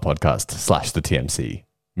White Belt Podcast / the TMC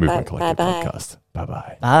Movement Collective Podcast.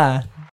 Bye-bye. Bye.